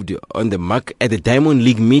improved on the mark at the Diamond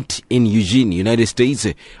League meet in Eugene, United States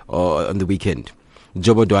on the weekend.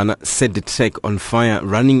 Jobodwana set the track on fire,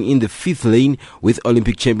 running in the 5th lane with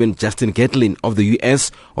Olympic champion Justin Gatlin of the US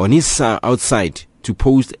on his outside to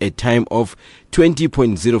post a time of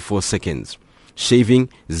 20.04 seconds. Shaving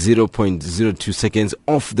 0.02 seconds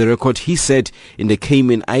off the record he set in the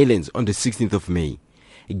Cayman Islands on the 16th of May.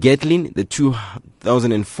 Gatlin, the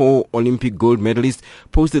 2004 Olympic gold medalist,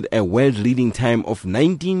 posted a world-leading time of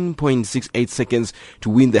 19.68 seconds to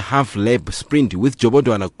win the half-lap sprint, with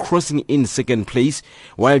Jobodwana crossing in second place,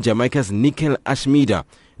 while Jamaica's Nickel Ashmida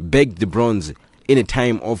bagged the bronze in a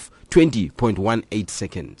time of 20.18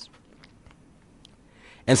 seconds.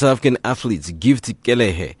 And South African athletes Gift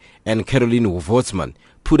Kelehe and Caroline Wortsman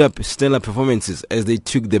put up stellar performances as they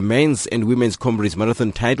took the men's and women's Comrades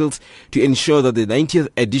Marathon titles to ensure that the 90th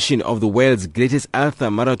edition of the world's greatest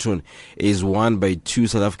ultra marathon is won by 2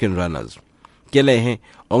 South African runners. Kelehe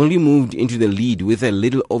only moved into the lead with a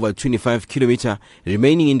little over 25 kilometers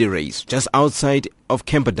remaining in the race, just outside of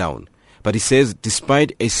Camperdown. But he says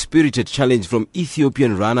despite a spirited challenge from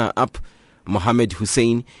Ethiopian runner-up Mohamed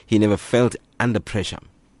Hussein, he never felt under pressure.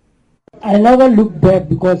 I never looked back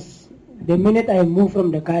because the minute I moved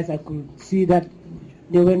from the guys, I could see that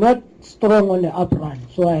they were not strong on the up run.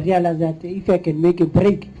 So I realized that if I can make a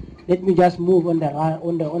break, let me just move on the run,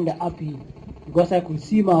 on the uphill, because I could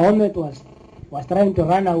see Mohamed was trying to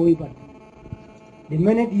run away, but the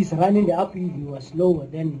minute he's running the uphill, he was slower.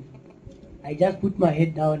 Then I just put my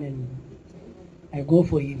head down and I go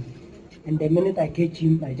for him. And the minute I catch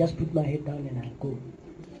him, I just put my head down and I go.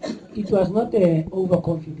 It was not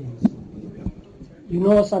overconfidence. You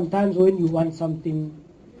know, sometimes when you want something,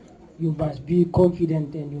 you must be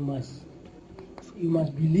confident and you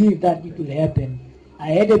must believe that it will happen.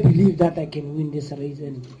 I had a belief that I can win this race,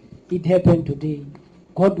 and it happened today.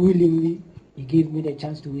 God willingly, He gave me the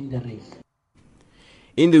chance to win the race.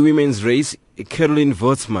 In the women's race, Caroline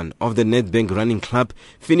Wortsman of the Nedbank Running Club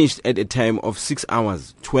finished at a time of 6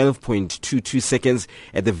 hours, 12.22 seconds,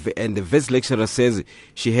 and the VETS lecturer says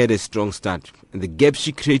she had a strong start. And the gap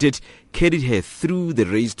she created carried her through the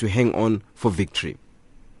race to hang on for victory.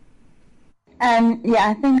 Yeah,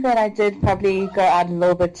 I think that I did probably go out a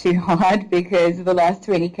little bit too hard because the last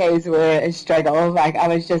 20 Ks were a struggle. Like, I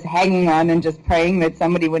was just hanging on and just praying that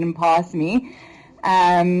somebody wouldn't pass me.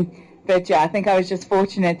 But yeah, I think I was just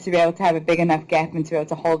fortunate to be able to have a big enough gap and to be able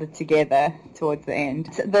to hold it together towards the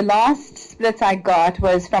end. So the last split I got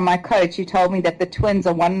was from my coach, who told me that the twins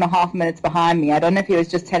are 1.5 minutes behind me. I don't know if he was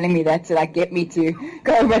just telling me that to like get me to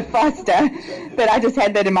go a bit faster, but I just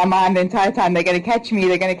had that in my mind the entire time. They're going to catch me,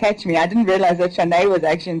 they're going to catch me. I didn't realize that Shanae was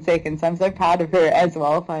actually in second, so I'm so proud of her as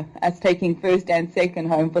well for us taking first and second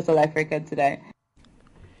home for South Africa today.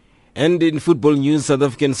 And in football news, South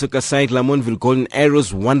African soccer side Lamontville Golden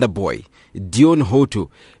Arrows wonder boy Dion Hoto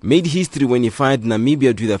made history when he fired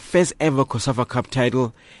Namibia to the first ever COSAFA Cup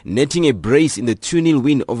title, netting a brace in the 2-0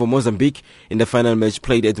 win over Mozambique in the final match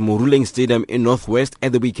played at Moruleng Stadium in Northwest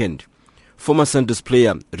at the weekend. Former Santos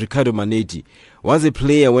player Ricardo Manetti was a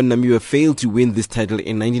player when Namibia failed to win this title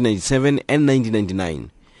in 1997 and 1999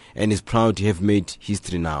 and is proud to have made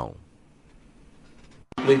history now.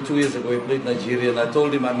 Played 2 years ago, he played Nigeria, and I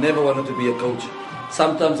told him I never wanted to be a coach.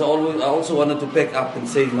 Sometimes I also wanted to pack up and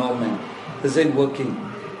say, no man, this ain't working.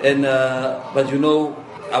 And but you know,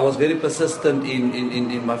 I was very persistent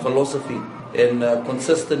in my philosophy and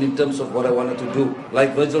consistent in terms of what I wanted to do.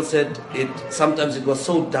 Like Virgil said, sometimes it was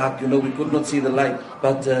so dark, you know, we could not see the light.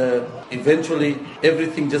 But eventually,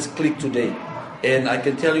 everything just clicked today. And I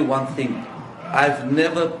can tell you one thing, I've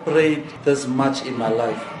never prayed this much in my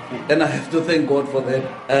life. And I have to thank God for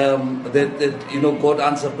that. That you know, God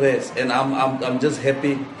answered prayers, and I'm just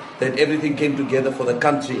happy that everything came together for the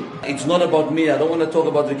country. It's not about me. I don't want to talk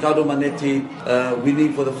about Ricardo Manetti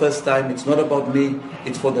winning for the first time. It's not about me.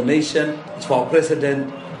 It's for the nation. It's for our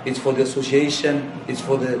president. It's for the association. It's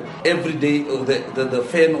for the everyday the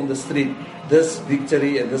fan on the street. This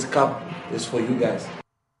victory and this cup is for you guys.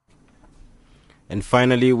 And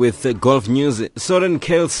finally, with golf news, Soren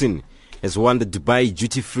Kelsen has won the Dubai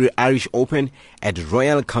Duty-Free Irish Open at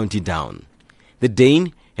Royal County Down. The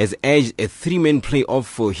Dane has edged a 3-man playoff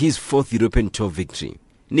for his 4th European Tour victory.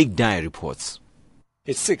 Nick Dyer reports.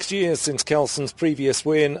 It's 6 years since Kelson's previous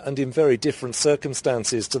win, and in very different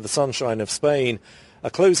circumstances to the sunshine of Spain. A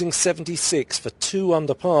closing 76 for 2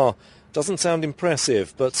 under par. Doesn't sound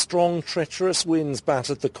impressive, but strong, treacherous winds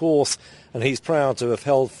battered the course, and he's proud to have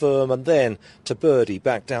held firm and then to birdie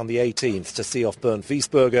back down the 18th to see off Bernd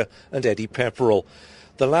Wiesberger and Eddie Pepperell.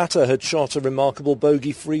 The latter had shot a remarkable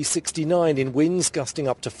bogey-free 69 in winds gusting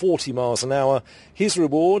up to 40 miles an hour. His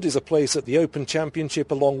reward is a place at the Open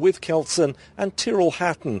Championship along with Kelson and Tyrrell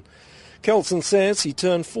Hatton. Kelson says he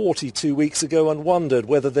turned 40 2 weeks ago and wondered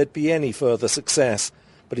whether there'd be any further success.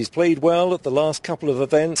 But he's played well at the last couple of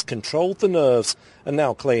events, controlled the nerves, and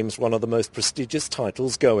now claims one of the most prestigious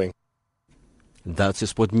titles going. That's your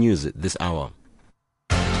sport news this hour.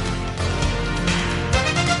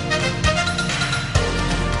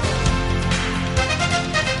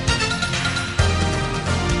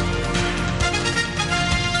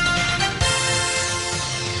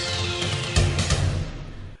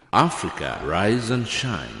 Africa, rise and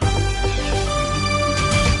shine.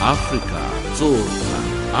 Africa, zorka.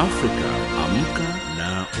 Africa, amka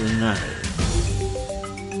na ung'are.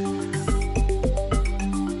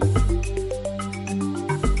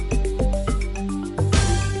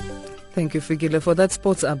 Thank you, Figile, for that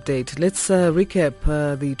sports update. Let's recap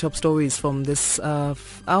the top stories from this hour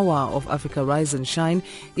of Africa Rise and Shine.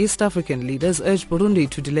 East African leaders urge Burundi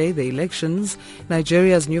to delay the elections.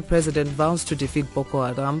 Nigeria's new president vows to defeat Boko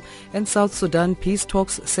Haram. And South Sudan peace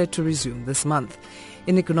talks set to resume this month.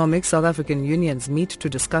 In economics, South African unions meet to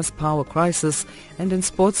discuss power crisis, and in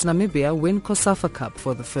sports, Namibia win COSAFA Cup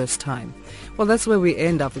for the first time. Well, that's where we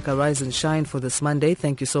end Africa Rise and Shine for this Monday.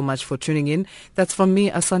 Thank you so much for tuning in. That's from me,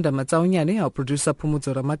 Asanda Mataunyane, our producer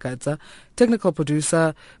Pumuzo Ramakadza, technical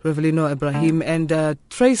producer Revelino Ibrahim, and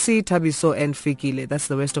Tracy, Tabiso, and Fikile. That's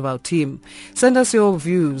the rest of our team. Send us your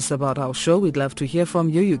views about our show. We'd love to hear from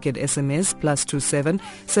you. You can SMS +27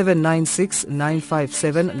 796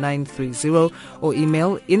 957 930 or email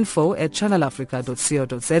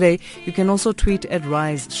info@channelafrica.co.za. You can also tweet at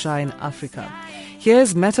Rise Shine Africa.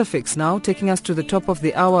 Here's Metafix now, taking us to the top of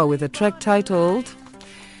the hour with a track titled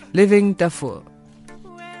Living Darfur.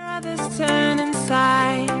 Where others turn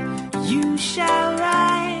inside, you shall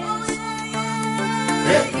rise.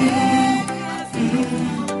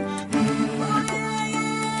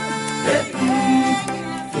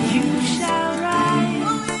 You shall rise.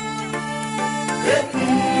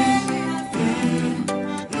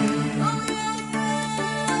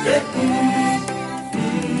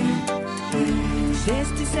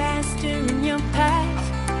 There's disaster in your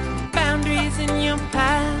past, boundaries in your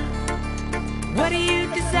path. What do you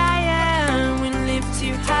desire when lifts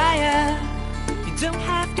you higher? You don't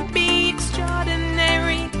have to be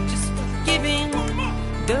extraordinary, just forgiving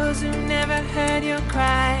those who never heard your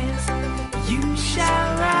cries. You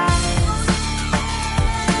shall rise.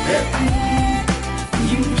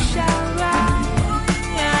 You shall rise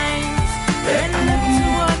and look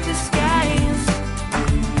toward the skies.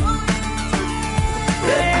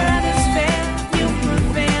 Where others fail, you'll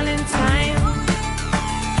prevail in time.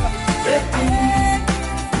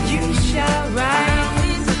 You shall rise.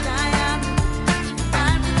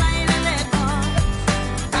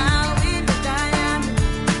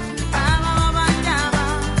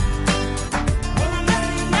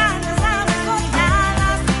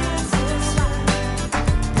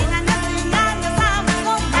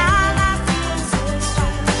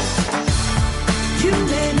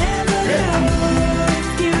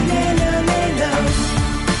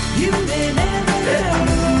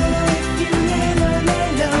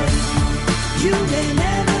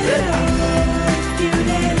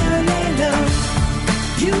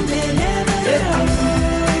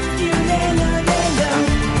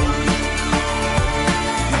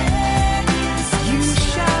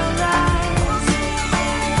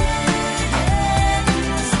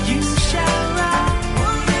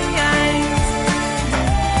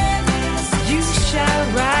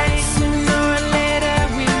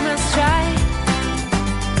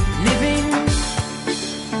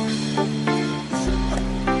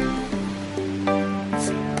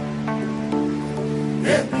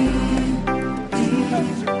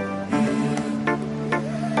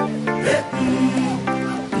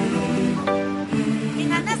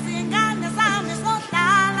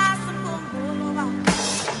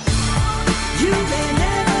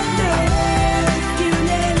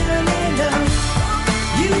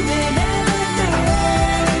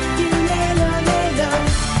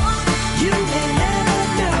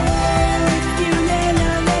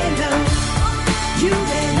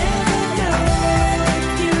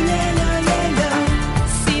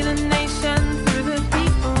 See the nation through the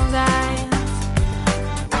people's eyes.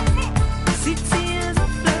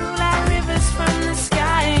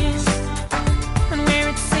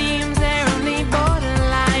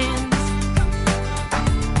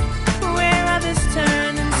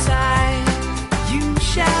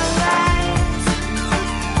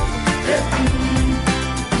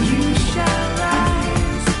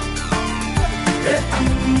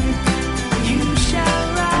 Yeah.